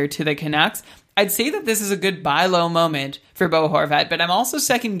contributor to the Canucks. I'd say that this is a good buy low moment for Bo Horvat, but I'm also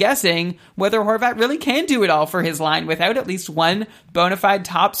second guessing whether Horvat really can do it all for his line without at least one bona fide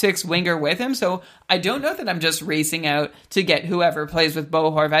top 6 winger with him. So I don't know that I'm just racing out to get whoever plays with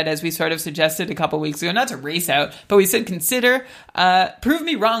Bo Horvat, as we sort of suggested a couple weeks ago. Not to race out, but we said consider, prove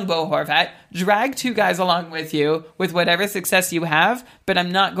me wrong, Bo Horvat. Drag 2 guys along with you with whatever success you have, but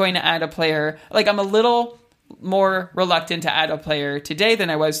I'm not going to add a player. I'm a little more reluctant to add a player today than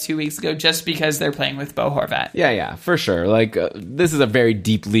I was 2 weeks ago, just because they're playing with Bo Horvat. Yeah, for sure. Like, this is a very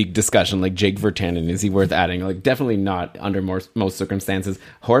deep league discussion. Like, Jake Virtanen, is he worth adding? Like, definitely not under most circumstances.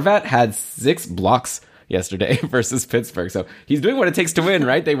 Horvat had 6 blocks yesterday versus Pittsburgh. So he's doing what it takes to win,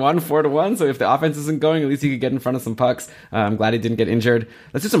 right? They won 4-1. So if the offense isn't going, at least he could get in front of some pucks. I'm glad he didn't get injured.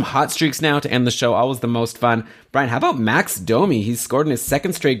 Let's do some hot streaks now to end the show. Always the most fun. Brian, how about Max Domi? He's scored in his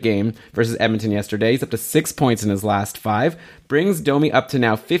second straight game versus Edmonton yesterday. He's up to 6 points in his last 5. Brings Domi up to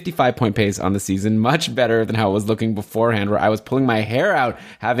now 55-point pace on the season. Much better than how it was looking beforehand, where I was pulling my hair out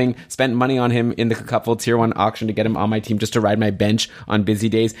having spent money on him in the Cupful Tier 1 auction to get him on my team just to ride my bench on busy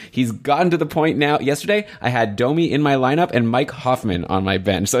days. He's gotten to the point now. Yesterday, I had Domi in my lineup and Mike Hoffman on my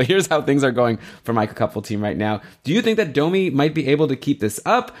bench. So here's how things are going for my Cupful team right now. Do you think that Domi might be able to keep this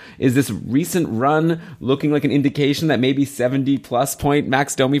up? Is this recent run looking like an indication that maybe 70-plus point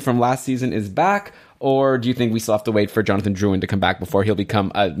Max Domi from last season is back? Or do you think we still have to wait for Jonathan Drouin to come back before he'll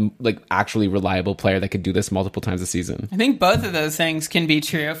become a actually reliable player that could do this multiple times a season? I think both of those things can be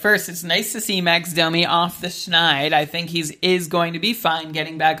true. First, it's nice to see Max Domi off the schneid. I think he is going to be fine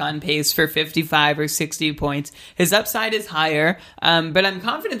getting back on pace for 55 or 60 points. His upside is higher, but I'm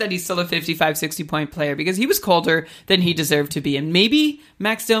confident that he's still a 55, 60-point player because he was colder than he deserved to be. And maybe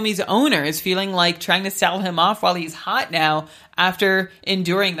Max Domi's owner is feeling like trying to sell him off while he's hot now after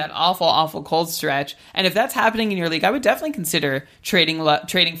enduring that awful cold stretch. And if that's happening in your league, I would definitely consider trading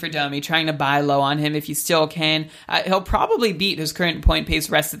for Domi, trying to buy low on him if you still can. He'll probably beat his current point pace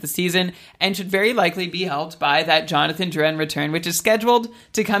rest of the season and should very likely be helped by that Jonathan Drouin return, which is scheduled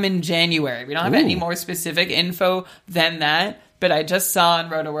to come in January. We don't have any more specific info than that, but I just saw on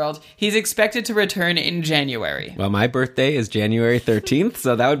RotoWorld he's expected to return in January. Well, my birthday is January 13th,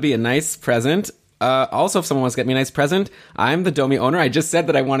 so that would be a nice present. Also, if someone wants to get me a nice present, I'm the Domi owner. I just said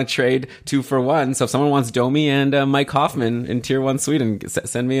that I want to trade 2 for 1. So if someone wants Domi and Mike Hoffman in Tier 1 Sweden,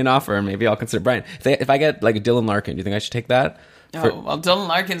 send me an offer and maybe I'll consider Brian. If I get like a Dylan Larkin, do you think I should take that? Well, Dylan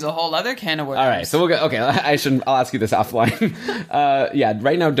Larkin's a whole other can of worms. All right, so we'll go. Okay, I'll ask you this offline.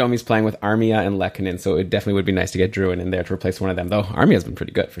 Right now Domi's playing with Armia and Lehkonen, so it definitely would be nice to get Drouin in there to replace one of them. Though Armia's been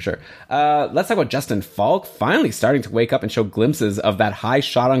pretty good for sure. Let's talk about Justin Falk finally starting to wake up and show glimpses of that high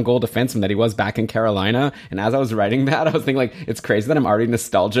shot on goal defenseman that he was back in Carolina. And as I was writing that, I was thinking like it's crazy that I'm already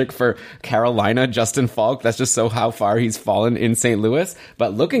nostalgic for Carolina Justin Falk. That's just so how far he's fallen in St. Louis.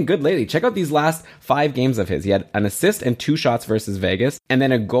 But looking good lately. Check out these last 5 games of his. He had an assist and 2 shots versus Vegas, and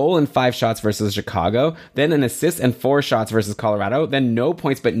then a goal and 5 shots versus Chicago, then an assist and 4 shots versus Colorado, then no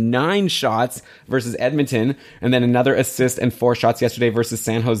points but 9 shots versus Edmonton, and then another assist and 4 shots yesterday versus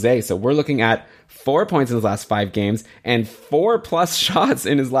San Jose. So we're looking at 4 points in his last 5 games and 4+ shots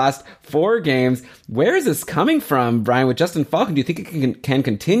in his last 4 games. Where is this coming from, Brian, with Justin Falk? Do you think it can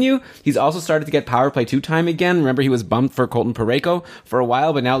continue? He's also started to get power play 2 time again. Remember, he was bumped for Colton Parayko for a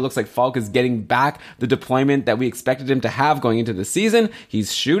while, but now it looks like Falk is getting back the deployment that we expected him to have going into the season.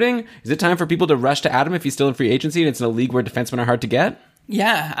 He's shooting. Is it time for people to rush to add him if he's still in free agency and it's in a league where defensemen are hard to get?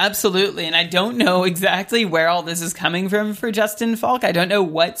 Yeah, absolutely. And I don't know exactly where all this is coming from for Justin Falk. I don't know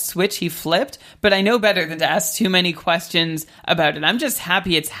what switch he flipped, but I know better than to ask too many questions about it. I'm just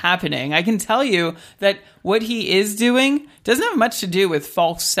happy it's happening. I can tell you that what he is doing doesn't have much to do with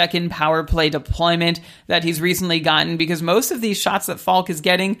Falk's second power play deployment that he's recently gotten, because most of these shots that Falk is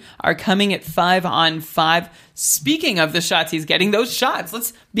getting are coming at 5-on-5. Speaking of the shots he's getting, those shots,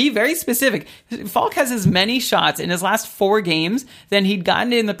 let's be very specific. Falk has as many shots in his last 4 games than he'd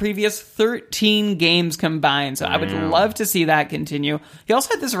gotten in the previous 13 games combined. So I would love to see that continue. He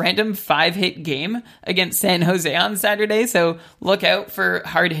also had this random 5-hit game against San Jose on Saturday, so look out for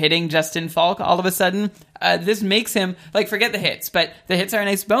hard-hitting Justin Falk all of a sudden. This makes him, forget the hits, but the hits are a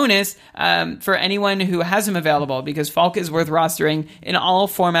nice bonus for anyone who has him available, because Falk is worth rostering in all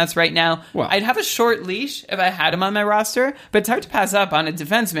formats right now. Wow. I'd have a short leash if I had him on my roster, but it's hard to pass up on a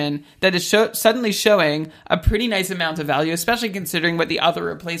defenseman that is suddenly showing a pretty nice amount of value, especially considering what the other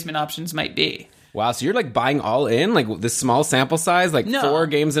replacement options might be. Wow, so you're buying all in, this small sample size, No. 4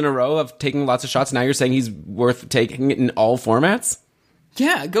 games in a row of taking lots of shots. Now you're saying he's worth taking it in all formats?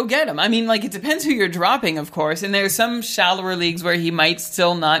 Yeah, go get him. I mean, it depends who you're dropping, of course, and there's some shallower leagues where he might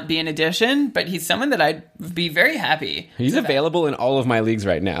still not be an addition, but he's someone that I'd be very happy. He's available in all of my leagues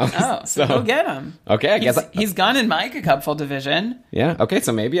right now. Oh, so go get him. Okay, I guess he's gone in my Cupful division. Yeah, okay,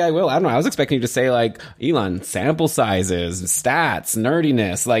 so maybe I will. I don't know. I was expecting you to say, Elon, sample sizes, stats,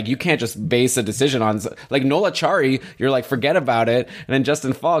 nerdiness. You can't just base a decision on, Nola Chari, you're forget about it. And then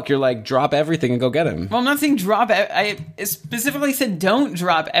Justin Falk, you're drop everything and go get him. Well, I'm not saying drop. I specifically said don't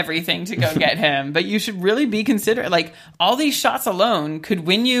drop everything to go get him, but you should really be considered. All these shots alone could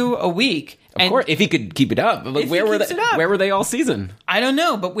win you a week, Of course, if he could keep it up. But where were they all season? I don't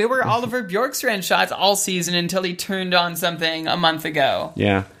know, but where were Oliver Bjorkstrand shots all season until he turned on something a month ago?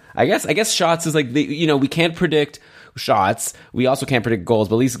 Yeah. I guess shots is like, we can't predict shots. We also can't predict goals,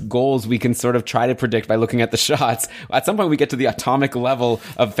 but at least goals we can sort of try to predict by looking at the shots. At some point we get to the atomic level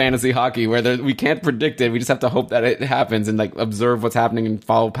of fantasy hockey where we can't predict it. We just have to hope that it happens and like observe what's happening and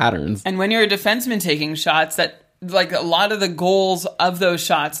follow patterns. And when you're a defenseman taking shots, that like a lot of the goals of those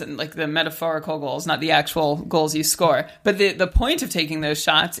shots, and like the metaphorical goals, not the actual goals you score, but the point of taking those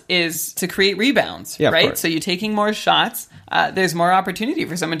shots is to create rebounds, right? So you're taking more shots, there's more opportunity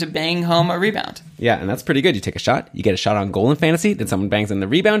for someone to bang home a rebound. Yeah, and that's pretty good. You take a shot, you get a shot on goal in fantasy, then someone bangs in the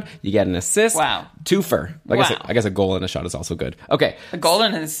rebound, you get an assist. Wow. Twofer. I guess a goal and a shot is also good. Okay. A goal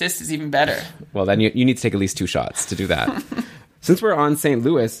and an assist is even better. Well, then you need to take at least 2 shots to do that. Since we're on St.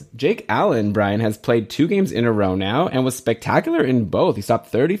 Louis, Jake Allen, Brian, has played 2 games in a row now and was spectacular in both. He stopped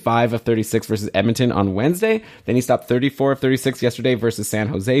 35 of 36 versus Edmonton on Wednesday. Then he stopped 34 of 36 yesterday versus San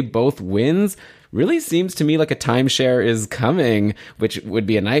Jose. Both wins. Really seems to me like a timeshare is coming, which would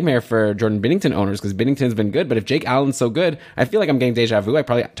be a nightmare for Jordan Binnington owners because Binnington's been good. But if Jake Allen's so good, I feel like I'm getting deja vu. I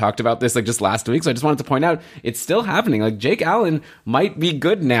probably talked about this like just last week, so I just wanted to point out it's still happening. Like Jake Allen might be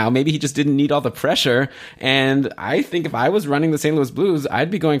good now. Maybe he just didn't need all the pressure. And I think if I was running the St. Louis Blues,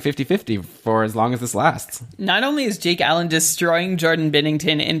 I'd be going 50-50 for as long as this lasts. Not only is Jake Allen destroying Jordan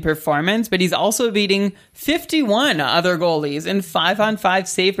Binnington in performance, but he's also beating 51 other goalies in 5-on-5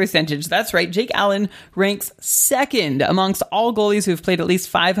 save percentage. That's right, Jake Allen ranks second amongst all goalies who've played at least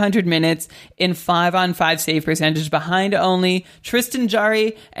 500 minutes in 5-on-5 save percentage, behind only Tristan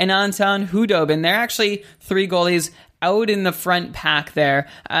Jarry and Anton Khudobin. They're actually 3 goalies out in the front pack there.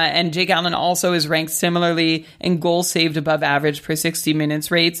 And Jake Allen also is ranked similarly in goals saved above average per 60 minutes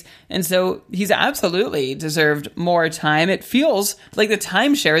rates. And so he's absolutely deserved more time. It feels like the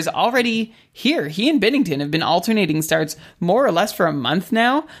timeshare is already here. He and Binnington have been alternating starts more or less for a month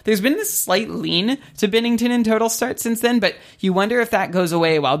now. There's been this slight lean to Binnington in total starts since then, but you wonder if that goes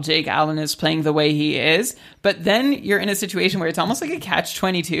away while Jake Allen is playing the way he is. But then you're in a situation where it's almost like a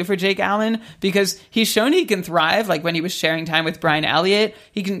catch-22 for Jake Allen because he's shown he can thrive, like when he was sharing time with Brian Elliott.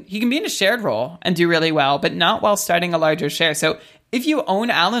 He can be in a shared role and do really well, but not while starting a larger share. So if you own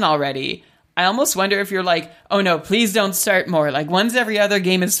Allen already, I almost wonder if you're like, oh no, please don't start more. Like once every other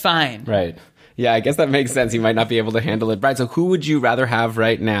game is fine. Right. Yeah, I guess that makes sense. He might not be able to handle it. Brian, so who would you rather have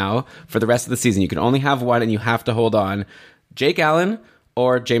right now for the rest of the season? You can only have one and you have to hold on. Jake Allen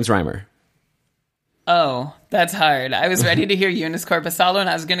or James Reimer? Oh, that's hard. I was ready to hear Joonas Korpisalo, and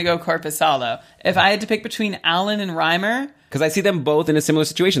I was going to go Korpisalo. If I had to pick between Allen and Reimer... Because I see them both in a similar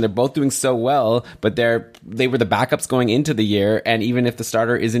situation. They're both doing so well, but they were the backups going into the year, and even if the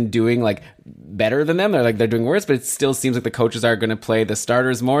starter isn't doing like better than them, they're doing worse, but it still seems like the coaches are going to play the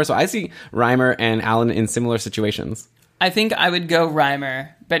starters more. So I see Reimer and Allen in similar situations. I think I would go Reimer,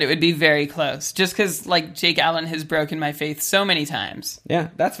 but it would be very close. Just because, like, Jake Allen has broken my faith so many times. Yeah,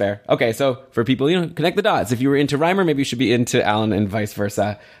 that's fair. Okay, so for people, connect the dots. If you were into Reimer, maybe you should be into Allen and vice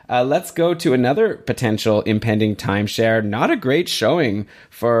versa. Let's go to another potential impending timeshare. Not a great showing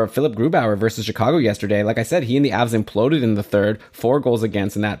for Philip Grubauer versus Chicago yesterday. Like I said, he and the Avs imploded in the third, 4 goals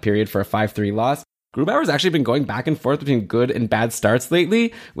against in that period for a 5-3 loss. Grubauer's actually been going back and forth between good and bad starts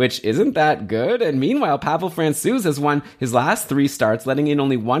lately, which isn't that good. And meanwhile, Pavel Francouz has won his last 3 starts, letting in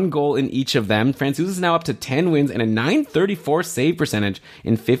only 1 goal in each of them. Francouz is now up to 10 wins and a .934 save percentage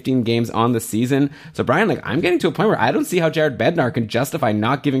in 15 games on the season. So Brian, I'm getting to a point where I don't see how Jared Bednar can justify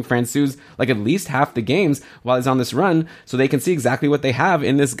not giving Francouz at least half the games while he's on this run so they can see exactly what they have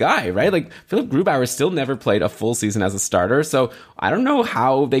in this guy, right? Philip Grubauer still never played a full season as a starter, so I don't know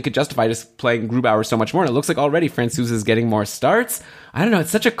how they could justify just playing Grubauer so much more. And it looks like already Francouz is getting more starts. I don't know. It's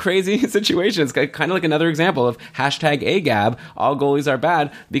such a crazy situation. It's kind of like another example of #AGAB. All goalies are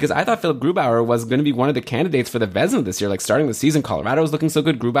bad, because I thought Philip Grubauer was going to be one of the candidates for the Vezina this year. Starting the season, Colorado was looking so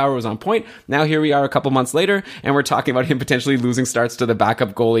good. Grubauer was on point. Now here we are a couple months later, and we're talking about him potentially losing starts to the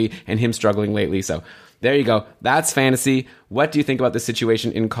backup goalie and him struggling lately. So there you go. That's fantasy. What do you think about this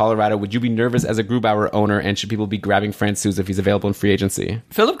situation in Colorado? Would you be nervous as a Grubauer owner, and should people be grabbing Francouz if he's available in free agency?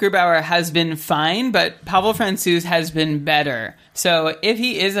 Philip Grubauer has been fine, but Pavel Francouz has been better. So if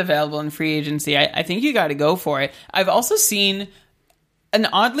he is available in free agency, I think you got to go for it. I've also seen an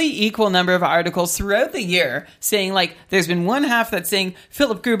oddly equal number of articles throughout the year saying, there's been one half that's saying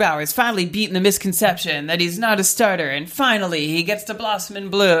Philip Grubauer has finally beaten the misconception that he's not a starter, and finally he gets to blossom and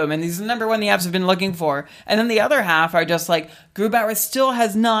bloom, and he's the number one the Avs have been looking for. And then the other half are just Grubauer still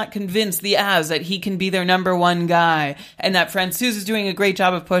has not convinced the Avs that he can be their number one guy, and that Francouz is doing a great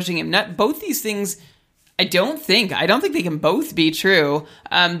job of pushing him. Both these things, I don't think they can both be true.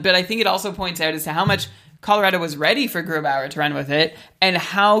 But I think it also points out as to how much Colorado was ready for Grubauer to run with it, and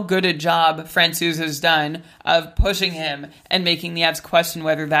how good a job Francouz has done of pushing him and making the Avs question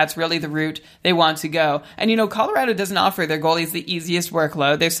whether that's really the route they want to go. And, Colorado doesn't offer their goalies the easiest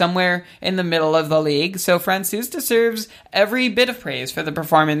workload. They're somewhere in the middle of the league, so Francouz deserves every bit of praise for the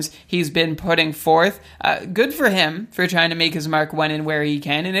performance he's been putting forth. Good for him for trying to make his mark when and where he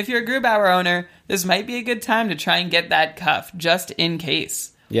can, and if you're a Grubauer owner, this might be a good time to try and get that cuff, just in case.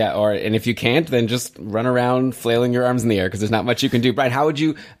 Yeah, and if you can't, then just run around flailing your arms in the air because there's not much you can do. Brian, how would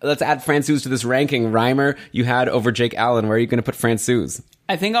you, let's add Francouz to this ranking. Reimer, you had over Jake Allen. Where are you going to put Francouz?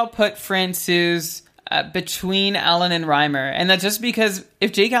 I think I'll put Francouz between Allen and Reimer. And that's just because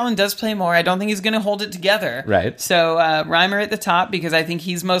if Jake Allen does play more, I don't think he's going to hold it together. Right. So Reimer at the top, because I think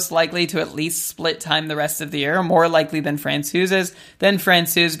he's most likely to at least split time the rest of the year, more likely than Francouz is. Then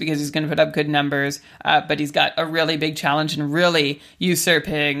Francouz, because he's going to put up good numbers, but he's got a really big challenge and really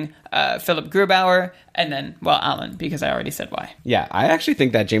usurping Philip Grubauer, and then, Allen, because I already said why. Yeah, I actually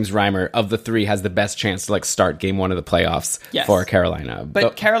think that James Reimer, of the three, has the best chance to start game one of the playoffs for Carolina.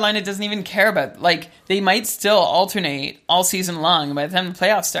 But Carolina doesn't even care about, they might still alternate all season long. By the time the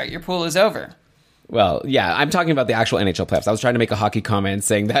playoffs start, your pool is over. Well, yeah, I'm talking about the actual NHL playoffs. I was trying to make a hockey comment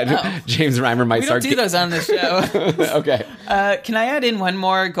saying that James Reimer might start... We don't do those on the show. Okay. Can I add in one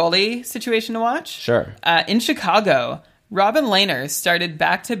more goalie situation to watch? Sure. In Chicago, Robin Lehner started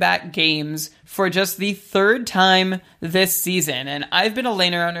back-to-back games for just the third time this season. And I've been a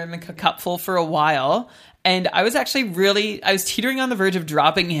Lehner owner in the cupful for a while. And I was actually I was teetering on the verge of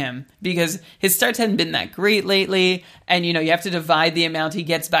dropping him because his starts hadn't been that great lately. And, you have to divide the amount he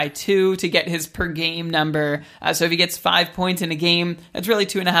gets by 2 to get his per game number. So if he gets 5 points in a game, that's really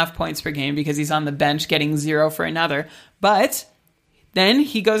 2.5 points per game because he's on the bench getting 0 for another. But then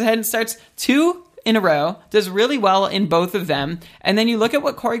he goes ahead and starts 2 in a row, does really well in both of them, and then you look at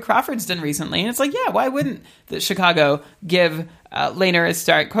what Corey Crawford's done recently, and it's why wouldn't Chicago give Lehner a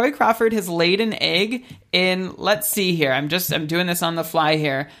start? Corey Crawford has laid an egg in, let's see here, I'm doing this on the fly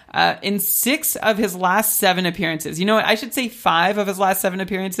here, in 6 of his last 7 appearances. You know what, I should say 5 of his last 7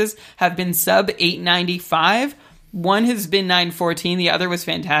 appearances have been sub 895. One has been 914, the other was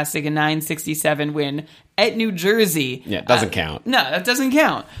fantastic, a 967 win at New Jersey. Yeah, it doesn't count. No, that doesn't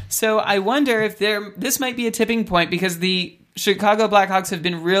count. So I wonder if this might be a tipping point because the Chicago Blackhawks have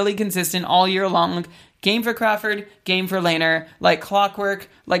been really consistent all year long. Game for Crawford, game for Lehner, like clockwork,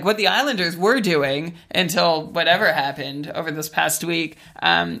 like what the Islanders were doing until whatever happened over this past week.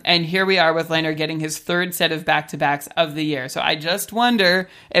 And here we are with Lehner getting his 3rd set of back-to-backs of the year. So I just wonder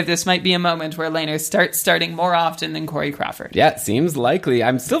if this might be a moment where Lehner starts starting more often than Corey Crawford. Yeah, it seems likely.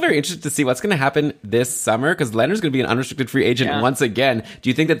 I'm still very interested to see what's going to happen this summer because Lehner's going to be an unrestricted free agent once again. Do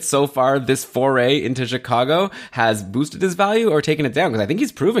you think that so far this foray into Chicago has boosted his value or taken it down? Because I think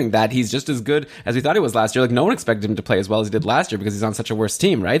he's proving that he's just as good as we thought he was last year. No one expected him to play as well as he did last year because he's on such a worse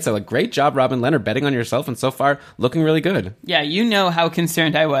team, right? So great job, Robin Lehner, betting on yourself and so far looking really good. Yeah, you know how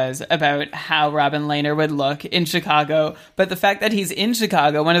concerned I was about how Robin Lehner would look in Chicago, but the fact that he's in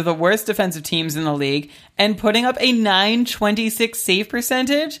Chicago, one of the worst defensive teams in the league, and putting up a 926 save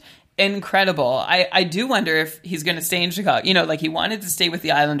percentage, incredible. I do wonder if he's going to stay in Chicago. He wanted to stay with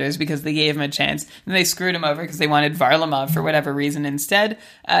the Islanders because they gave him a chance, and they screwed him over because they wanted Varlamov for whatever reason instead.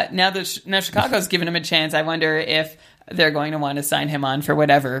 Now Chicago's given him a chance, I wonder if they're going to want to sign him on for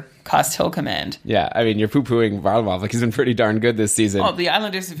whatever cost he'll command. Yeah, I mean, you're poo-pooing Varlamov. He's been pretty darn good this season. Well, the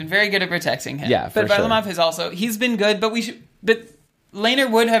Islanders have been very good at protecting him. Yeah, for But Varlamov has also, he's been good, but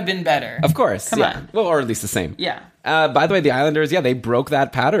Lehner would have been better. Of course. Come on. Well, or at least the same. Yeah. By the way, the Islanders, they broke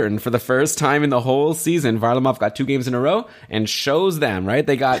that pattern for the first time in the whole season. Varlamov got 2 games in a row and shows them, right?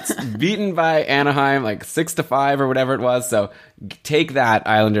 They got beaten by Anaheim 6-5 or whatever it was. So take that,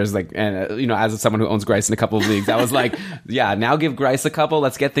 Islanders. As someone who owns Greiss in a couple of leagues, I was now give Greiss a couple.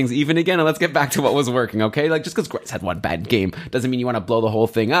 Let's get things even again and let's get back to what was working, okay? Just because Greiss had one bad game doesn't mean you want to blow the whole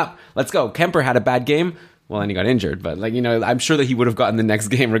thing up. Let's go. Kemper had a bad game. Well, and he got injured, but I'm sure that he would have gotten the next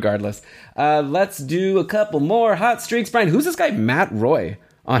game regardless. Let's do a couple more hot streaks. Brian, who's this guy Matt Roy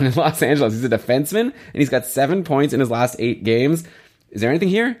on Los Angeles? He's a defenseman, and he's got 7 points in his last 8 games. Is there anything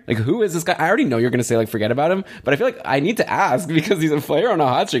here? Who is this guy? I already know you're going to say, forget about him, but I feel like I need to ask because he's a player on a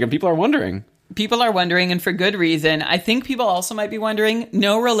hot streak, and people are wondering. People are wondering, and for good reason. I think people also might be wondering,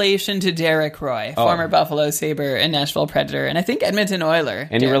 no relation to Derek Roy, former Buffalo Sabre and Nashville Predator, and I think Edmonton Oiler.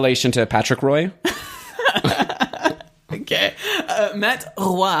 Any relation to Patrick Roy? Okay. Matt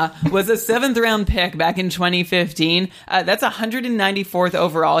Roy was a 7th-round pick back in 2015. That's 194th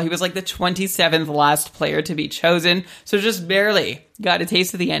overall. He was the 27th last player to be chosen, so just barely got a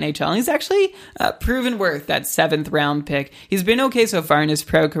taste of the NHL, and he's actually proven worth that 7th round pick. He's been okay so far in his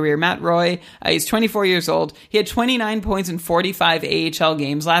pro career. Matt Roy, he's 24 years old. He had 29 points in 45 AHL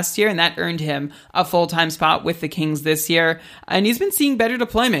games last year, and that earned him a full-time spot with the Kings this year. And he's been seeing better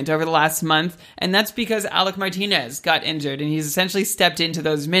deployment over the last month, and that's because Alec Martinez got injured, and he's essentially stepped into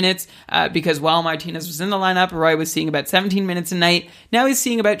those minutes because while Martinez was in the lineup, Roy was seeing about 17 minutes a night. Now he's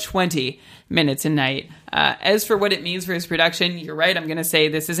seeing about 20 minutes a night. As for what it means for his production, you're right, I'm going to say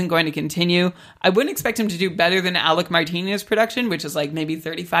this isn't going to continue. I wouldn't expect him to do better than Alec Martinez's production, which is like maybe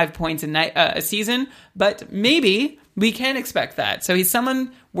 35 points a season, but maybe we can expect that. So he's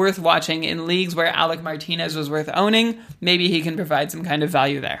someone worth watching in leagues where Alec Martinez was worth owning. Maybe he can provide some kind of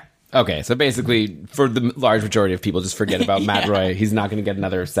value there. Okay, so basically, for the large majority of people, just forget about Matt Roy. He's not going to get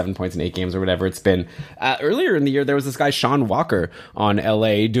another 7 points in 8 games or whatever it's been. Earlier in the year, there was this guy, Sean Walker, on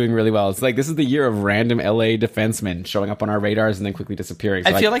LA doing really well. It's like, this is the year of random LA defensemen showing up on our radars and then quickly disappearing.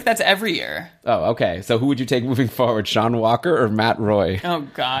 So I feel like that's every year. Oh, okay. So who would you take moving forward, Sean Walker or Matt Roy? Oh,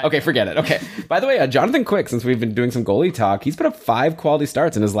 God. Okay, forget it. Okay. By the way, Jonathan Quick, since we've been doing some goalie talk, he's put up 5 quality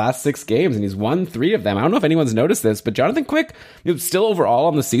starts in his last 6 games, and he's won 3 of them. I don't know if anyone's noticed this, but Jonathan Quick, still overall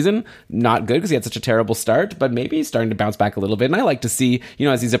on the season, not good, because he had such a terrible start, but maybe he's starting to bounce back a little bit. And I like to see,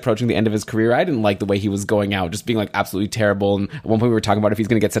 as he's approaching the end of his career, I didn't like the way he was going out, just being like absolutely terrible. And at one point we were talking about if he's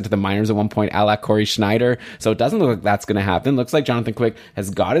going to get sent to the minors at one point, a la Corey Schneider. So it doesn't look like that's going to happen. Looks like Jonathan Quick has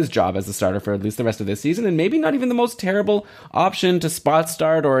got his job as the starter for at least the rest of this season, and maybe not even the most terrible option to spot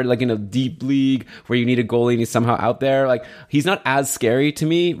start or like in a deep league where you need a goalie and he's somehow out there. Like, he's not as scary to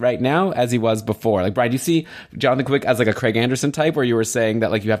me right now as he was before. Like, Brian, do you see Jonathan Quick as like a Craig Anderson type, where you were saying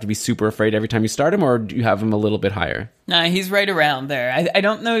that like you have to be super afraid every time you start him, or do you have him a little bit higher? Nah, he's right around there. I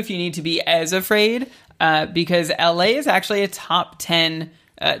don't know if you need to be as afraid because LA is actually a top 10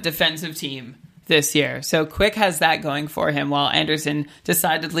 defensive team this year. So Quick has that going for him, while Anderson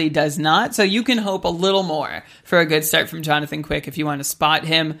decidedly does not. So you can hope a little more for a good start from Jonathan Quick if you want to spot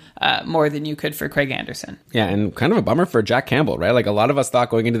him more than you could for Craig Anderson. Yeah, and kind of a bummer for Jack Campbell, right? Like, a lot of us thought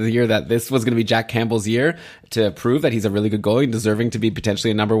going into the year that this was going to be Jack Campbell's year to prove that he's a really good goalie and deserving to be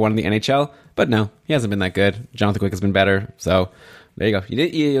potentially a number 1 in the NHL. But no, he hasn't been that good. Jonathan Quick has been better. So there you go.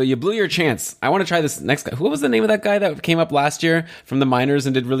 You blew your chance. I want to try this next guy. What was the name of that guy that came up last year from the minors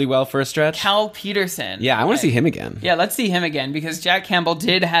and did really well for a stretch? Cal Peterson. Yeah, I want to see him again. Yeah, let's see him again, because Jack Campbell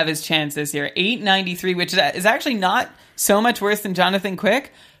did have his chance this year. .893, which is actually not so much worse than Jonathan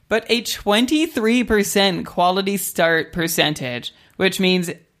Quick, but a 23% quality start percentage, which means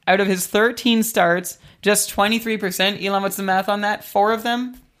out of his 13 starts, just 23%. Elon, what's the math on that? 4 of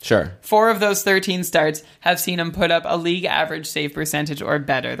them? Sure. 4 of those 13 starts have seen him put up a league average save percentage or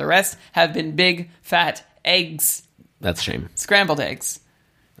better. The rest have been big, fat eggs. That's a shame. Scrambled eggs.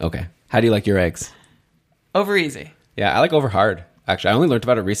 Okay. How do you like your eggs? Over easy. Yeah, I like over hard, actually. I only learned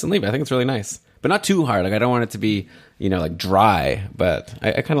about it recently, but I think it's really nice. But not too hard. Like, I don't want it to be, like dry, but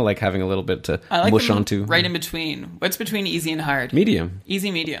I kind of like having a little bit to mush onto. Right in between. What's between easy and hard? Medium.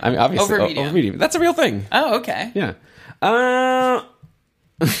 Easy medium. I mean, obviously. Over medium. Over medium. That's a real thing. Oh, okay. Yeah.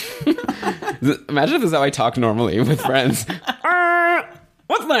 Imagine if this is how I talk normally with friends.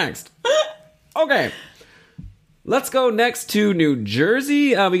 What's next? Okay. Let's go next to New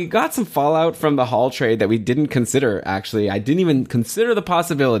Jersey. We got some fallout from the Hall trade that we didn't consider, actually. I didn't even consider the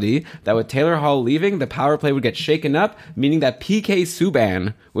possibility that with Taylor Hall leaving, the power play would get shaken up, meaning that PK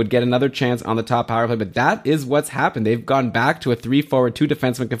Subban would get another chance on the top power play. But that is what's happened. They've gone back to a 3-forward,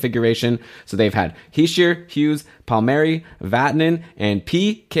 2-defenseman configuration. So they've had Hischier, Hughes, Palmieri, Vatanen, and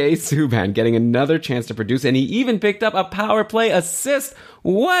PK Subban getting another chance to produce. And he even picked up a power play assist.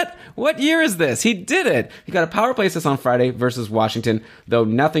 What year is this? He did it. He got a power play assist on Friday versus Washington, though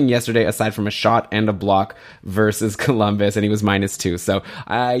nothing yesterday aside from a shot and a block versus Columbus, and he was -2. So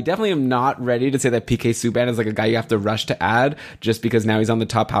I definitely am not ready to say that PK Subban is like a guy you have to rush to add just because now he's on the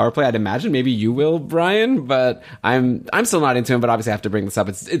top power play. I'd imagine maybe you will, Brian, but I'm still not into him, but obviously I have to bring this up.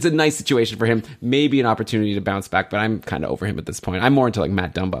 It's a nice situation for him, maybe an opportunity to bounce back, but I'm kind of over him at this point. I'm more into like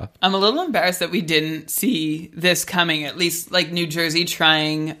Matt Dumba. I'm a little embarrassed that we didn't see this coming, at least like New Jersey trying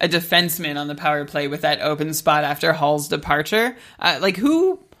a defenseman on the power play with that open spot after Hall's departure.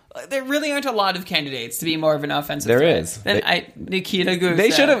 There really aren't a lot of candidates to be more of an offensive There threat is. Nikita Gusev. They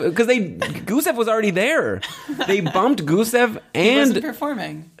should have, because Gusev was already there. They bumped Gusev and... He wasn't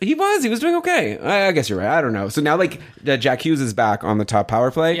performing. He was doing okay. I guess you're right. I don't know. So now Jack Hughes is back on the top power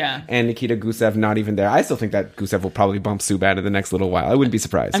play. Yeah. And Nikita Gusev not even there. I still think that Gusev will probably bump Subban in the next little while. I wouldn't be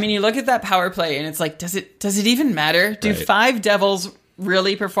surprised. I mean, you look at that power play and it's like, does it even matter? Do Right. 5 Devils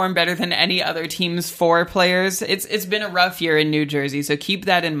really performed better than any other team's 4 players. It's been a rough year in New Jersey, so keep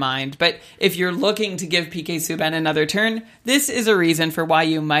that in mind. But if you're looking to give PK Subban another turn, this is a reason for why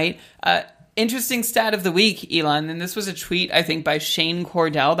you might. Interesting stat of the week, Elon, and this was a tweet, I think, by Shane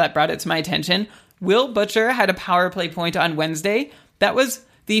Cordell that brought it to my attention. Will Butcher had a power play point on Wednesday. That was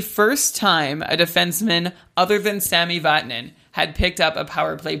the first time a defenseman other than Sami Vatanen had picked up a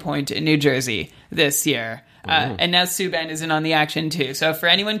power play point in New Jersey this year. And now Subban is in on the action too. So for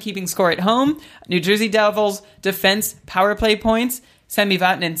anyone keeping score at home, New Jersey Devils defense power play points, Sami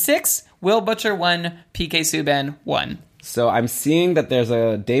Vatanen 6, Will Butcher 1, PK Subban 1. So I'm seeing that there's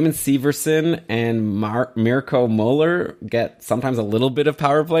a Damon Severson and Mirko Muller get sometimes a little bit of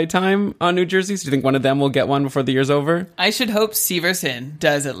power play time on New Jersey. So do you think one of them will get one before the year's over? I should hope Severson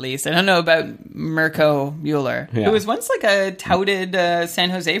does at least. I don't know about Mirko Muller, who was once like a touted San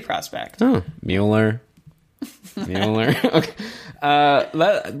Jose prospect. Oh, Mueller. Okay.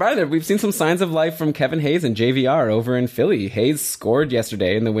 Brian, we've seen some signs of life from Kevin Hayes and JVR over in Philly. Hayes scored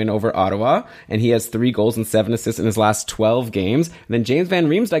yesterday in the win over Ottawa, and he has 3 goals and 7 assists in his last 12 games. And then James Van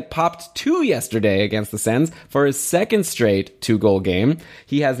Riemsdyk popped 2 yesterday against the Sens for his second straight 2-goal game.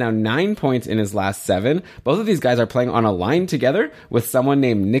 He has now 9 points in his last 7. Both of these guys are playing on a line together with someone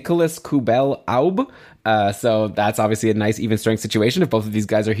named Nicholas Kubel-Aub. So that's obviously a nice even strength situation if both of these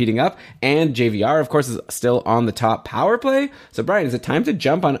guys are heating up. And JVR, of course, is still on the top power play. So, Brian, is it time to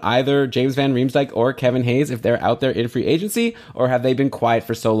jump on either James Van Riemsdyk or Kevin Hayes if they're out there in free agency? Or have they been quiet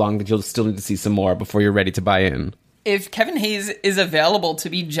for so long that you'll still need to see some more before you're ready to buy in? If Kevin Hayes is available to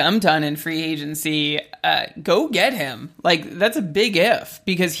be jumped on in free agency, go get him. Like, that's a big if,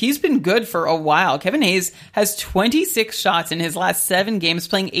 because he's been good for a while. Kevin Hayes has 26 shots in his last 7 games,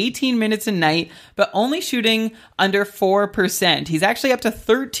 playing 18 minutes a night, but only shooting under 4%. He's actually up to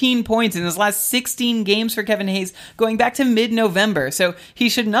 13 points in his last 16 games for Kevin Hayes, going back to mid-November. So he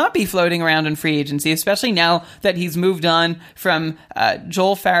should not be floating around in free agency, especially now that he's moved on from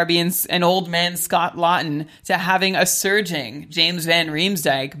Joel Farabee and old man Scott Laughton to having a surging James Van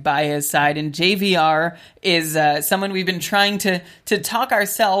Riemsdyk by his side. And JVR is someone we've been trying to talk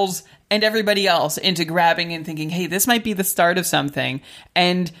ourselves and everybody else into grabbing and thinking, hey, this might be the start of something.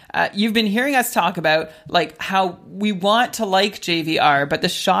 And you've been hearing us talk about like how we want to like JVR, but the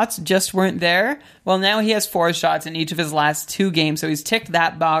shots just weren't there. Well, now he has 4 shots in each of his last 2 games, so he's ticked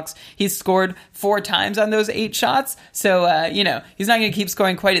that box. He's scored 4 times on those 8 shots, so, he's not going to keep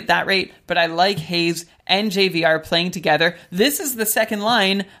scoring quite at that rate, but I like Hayes and JVR playing together. This is the second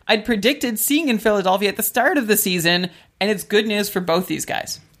line I'd predicted seeing in Philadelphia at the start of the season, and it's good news for both these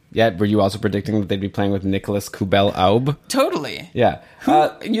guys. Yeah, were you also predicting that they'd be playing with Nicholas Kubel-Aub? Totally. Yeah.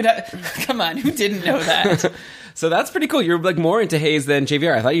 Come on, who didn't know that? So that's pretty cool. You're like more into Hayes than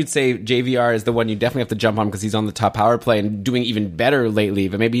JVR. I thought you'd say JVR is the one you definitely have to jump on because he's on the top power play and doing even better lately,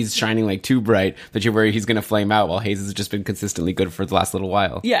 but maybe he's shining like too bright that you're worried he's going to flame out while Hayes has just been consistently good for the last little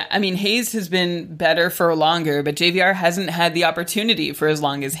while. Yeah, I mean, Hayes has been better for longer, but JVR hasn't had the opportunity for as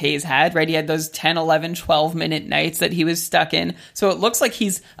long as Hayes had, right? He had those 10, 11, 12-minute nights that he was stuck in, so it looks like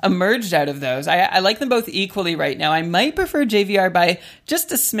he's emerged out of those. I like them both equally right now. I might prefer JVR by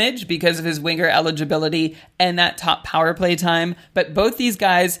just a smidge because of his winger eligibility and that top power play time, but both these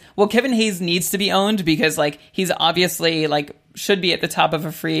guys, well, Kevin Hayes needs to be owned because he's obviously should be at the top of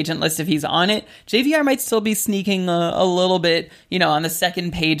a free agent list if he's on it. JVR might still be sneaking a little bit, on the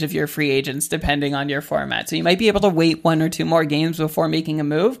second page of your free agents, depending on your format. So you might be able to wait 1 or 2 more games before making a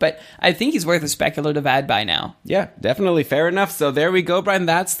move, but I think he's worth a speculative ad by now. Yeah, definitely. Fair enough. So there we go, Brian.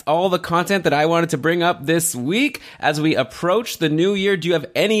 That's all the content that I wanted to bring up this week. As we approach the new year, do you have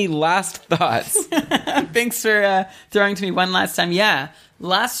any last thoughts? Thanks for throwing to me one last time. Yeah,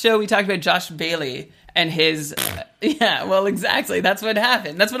 last show we talked about Josh Bailey and his... Yeah, well, exactly. That's what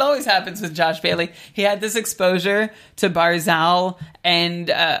happened. That's what always happens with Josh Bailey. He had this exposure to Barzal and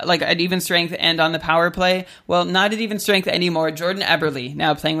at even strength and on the power play. Well, not at even strength anymore. Jordan Eberle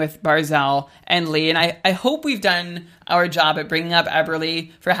now playing with Barzal and Lee. And I hope we've done our job at bringing up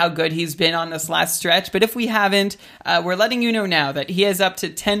Eberle for how good he's been on this last stretch. But if we haven't, we're letting you know now that he is up to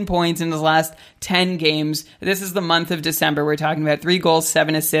 10 points in his last 10 games. This is the month of December. We're talking about 3 goals,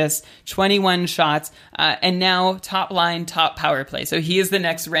 7 assists, 21 shots, and now top line, top power play. So he is the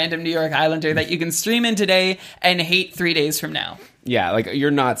next random New York Islander that you can stream in today and hate 3 days from now. Yeah,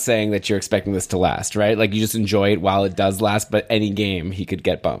 you're not saying that you're expecting this to last, right? You just enjoy it while it does last, but any game he could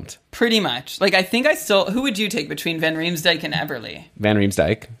get bumped. Pretty much. I think who would you take between Van Riemsdyk and Eberle? Van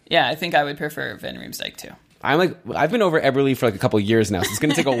Riemsdyk. Yeah, I think I would prefer Van Riemsdyk too. I've been over Eberle for like a couple years now, so it's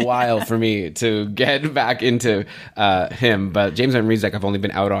going to take a while for me to get back into him. But James Van Riemsdyk I've only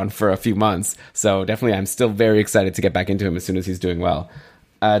been out on for a few months, so definitely I'm still very excited to get back into him as soon as he's doing well.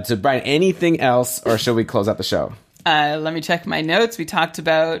 So Brian, anything else, or shall we close out the show? Let me check my notes. We talked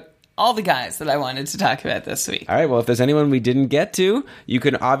about all the guys that I wanted to talk about this week. All right, well, if there's anyone we didn't get to, you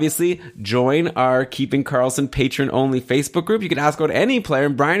can obviously join our Keeping Karlsson patron-only Facebook group. You can ask about any player,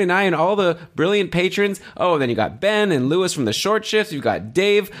 and Brian and I and all the brilliant patrons. Oh, then you got Ben and Lewis from the Short Shifts. You've got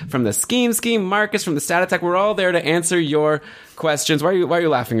Dave from the Scheme, Marcus from the Stat Attack. We're all there to answer your questions. Why are you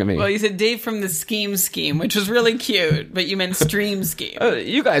laughing at me? Well, you said Dave from the Scheme, which was really cute, but you meant Stream Scheme.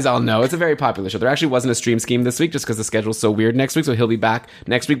 You guys all know it's a very popular show. There actually wasn't a Stream Scheme this week just because the schedule's so weird next week, so he'll be back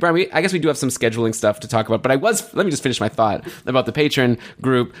next week. Brian, I guess we do have some scheduling stuff to talk about, but let me just finish my thought about the patron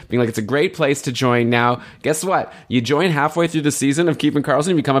group being like, it's a great place to join now. Guess what? You join halfway through the season of Keeping Karlsson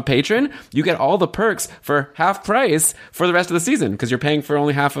and become a patron, you get all the perks for half price for the rest of the season because you're paying for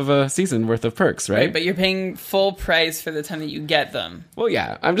only half of a season worth of perks, right? But you're paying full price for the time that you get them. Well,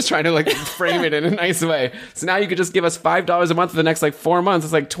 yeah, I'm just trying to like frame it in a nice way. So now you could just give us $5 a month for the next like 4 months.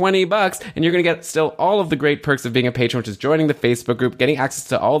 It's like $20, and you're going to get still all of the great perks of being a patron, which is joining the Facebook group, getting access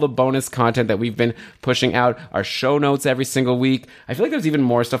to all the bonus content that we've been pushing out, our show notes every single week. I feel like there's even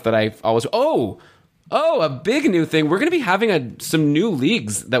more stuff that I've always... Oh, a big new thing. We're going to be having some new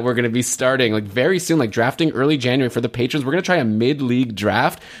leagues that we're going to be starting like very soon, like drafting early January for the patrons. We're going to try a mid-league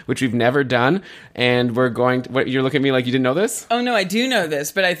draft, which we've never done. And we're going to... What, you're looking at me like you didn't know this? Oh, no, I do know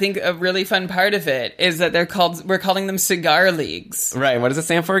this, but I think a really fun part of it is that we're calling them cigar leagues. Right. What does it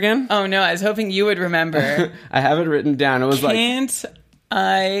stand for again? Oh, no, I was hoping you would remember. I have it written down. It was Can't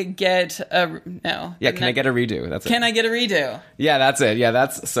I get a... No. Yeah, can I get a redo? That's it. Can I get a redo? Yeah, that's it. Yeah,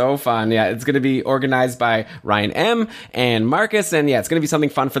 that's so fun. Yeah, it's going to be organized by Ryan M. and Marcus. And yeah, it's going to be something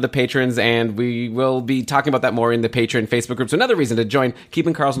fun for the patrons. And we will be talking about that more in the patron Facebook group. So another reason to join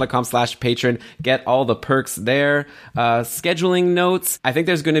keepingkarlsson.com/patron. Get all the perks there. Scheduling notes. I think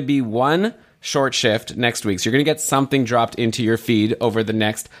there's going to be one short shift next week. So you're going to get something dropped into your feed over the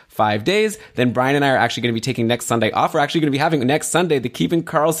next 5 days. Then Brian and I are actually going to be taking next Sunday off. We're actually going to be having next Sunday the Keeping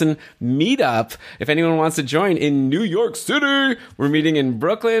Karlsson meetup. If anyone wants to join in New York City, we're meeting in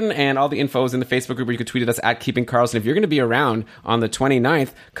Brooklyn, and all the info is in the Facebook group where you can tweet at us at Keeping Karlsson. If you're going to be around on the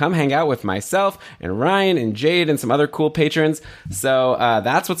 29th, come hang out with myself and Ryan and Jade and some other cool patrons. So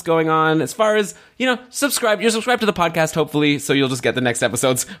that's what's going on. As far as, subscribe. You're subscribed to the podcast, hopefully, so you'll just get the next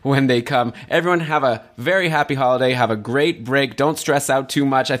episodes when they come. Everyone have a very happy holiday. Have a great break. Don't stress out too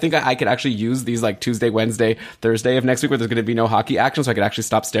much. I think I could actually use these like Tuesday, Wednesday, Thursday of next week where there's going to be no hockey action, so I could actually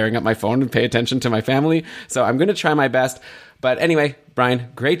stop staring at my phone and pay attention to my family. So I'm going to try my best. But anyway, Brian,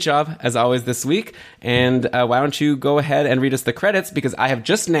 great job as always this week. And why don't you go ahead and read us the credits, because I have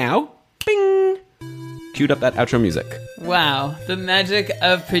just now, bing, queued up that outro music. Wow, the magic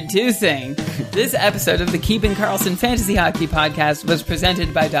of producing. This episode of the Keeping Karlsson Fantasy Hockey Podcast was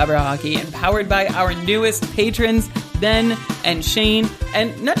presented by Dabra Hockey and powered by our newest patrons, Ben and Shane,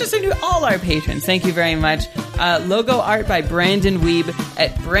 and not just all our patrons. Thank you very much. Logo art by Brandon Weeb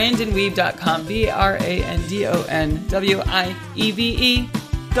at brandonweeb.com,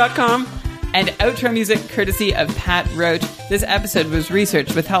 BRANDONWIEVE.com. And outro music courtesy of Pat Roach. This episode was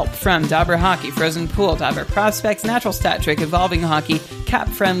researched with help from Dabra Hockey, Frozen Pool, Dabra Prospects, Natural Stat Trick, Evolving Hockey, Cap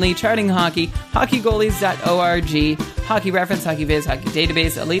Friendly, Charting Hockey, HockeyGoalies.org, Hockey Reference, Hockey Viz, Hockey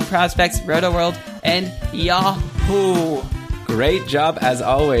Database, Elite Prospects, Roto World, and Yahoo! Great job as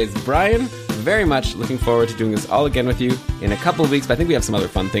always, Brian. Very much looking forward to doing this all again with you in a couple of weeks, but I think we have some other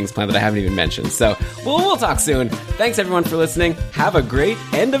fun things planned that I haven't even mentioned. So we'll talk soon. Thanks everyone for listening. Have a great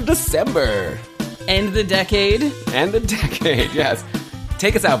end of December. End the decade. End the decade, yes.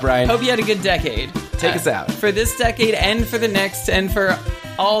 Take us out, Brian. Hope you had a good decade. Take us out. For this decade and for the next and for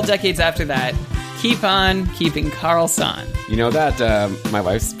all decades after that, keep on keeping Karlsson. You know that my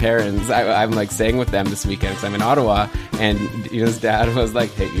wife's parents, I'm like staying with them this weekend because I'm in Ottawa, and his dad was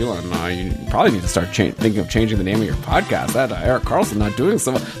like, "Hey, Elon, you probably need to start thinking of changing the name of your podcast. That Erik Karlsson not doing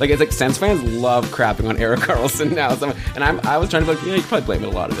so well." Like, it's like Sens fans love crapping on Erik Karlsson now. So, and I was trying to be like, you could probably blame it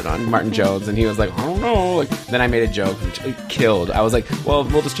a lot of it on Martin Jones, and he was like, "I don't know." Like, then I made a joke which killed. I was like, "Well,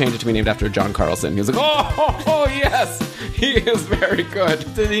 we'll just change it to be named after John Carlson." He was like, "Oh, yes, he is very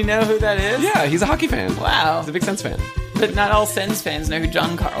good." Does he know who that is? Yeah, he's a hockey fan. Wow, he's a big Sens fan. But not all Sens fans know who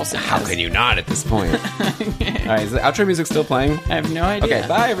John Carlson is. How can you not at this point? Okay. All right, is the outro music still playing? I have no idea. Okay,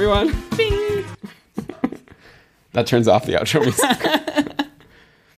 bye everyone. Bing. That turns off the outro music.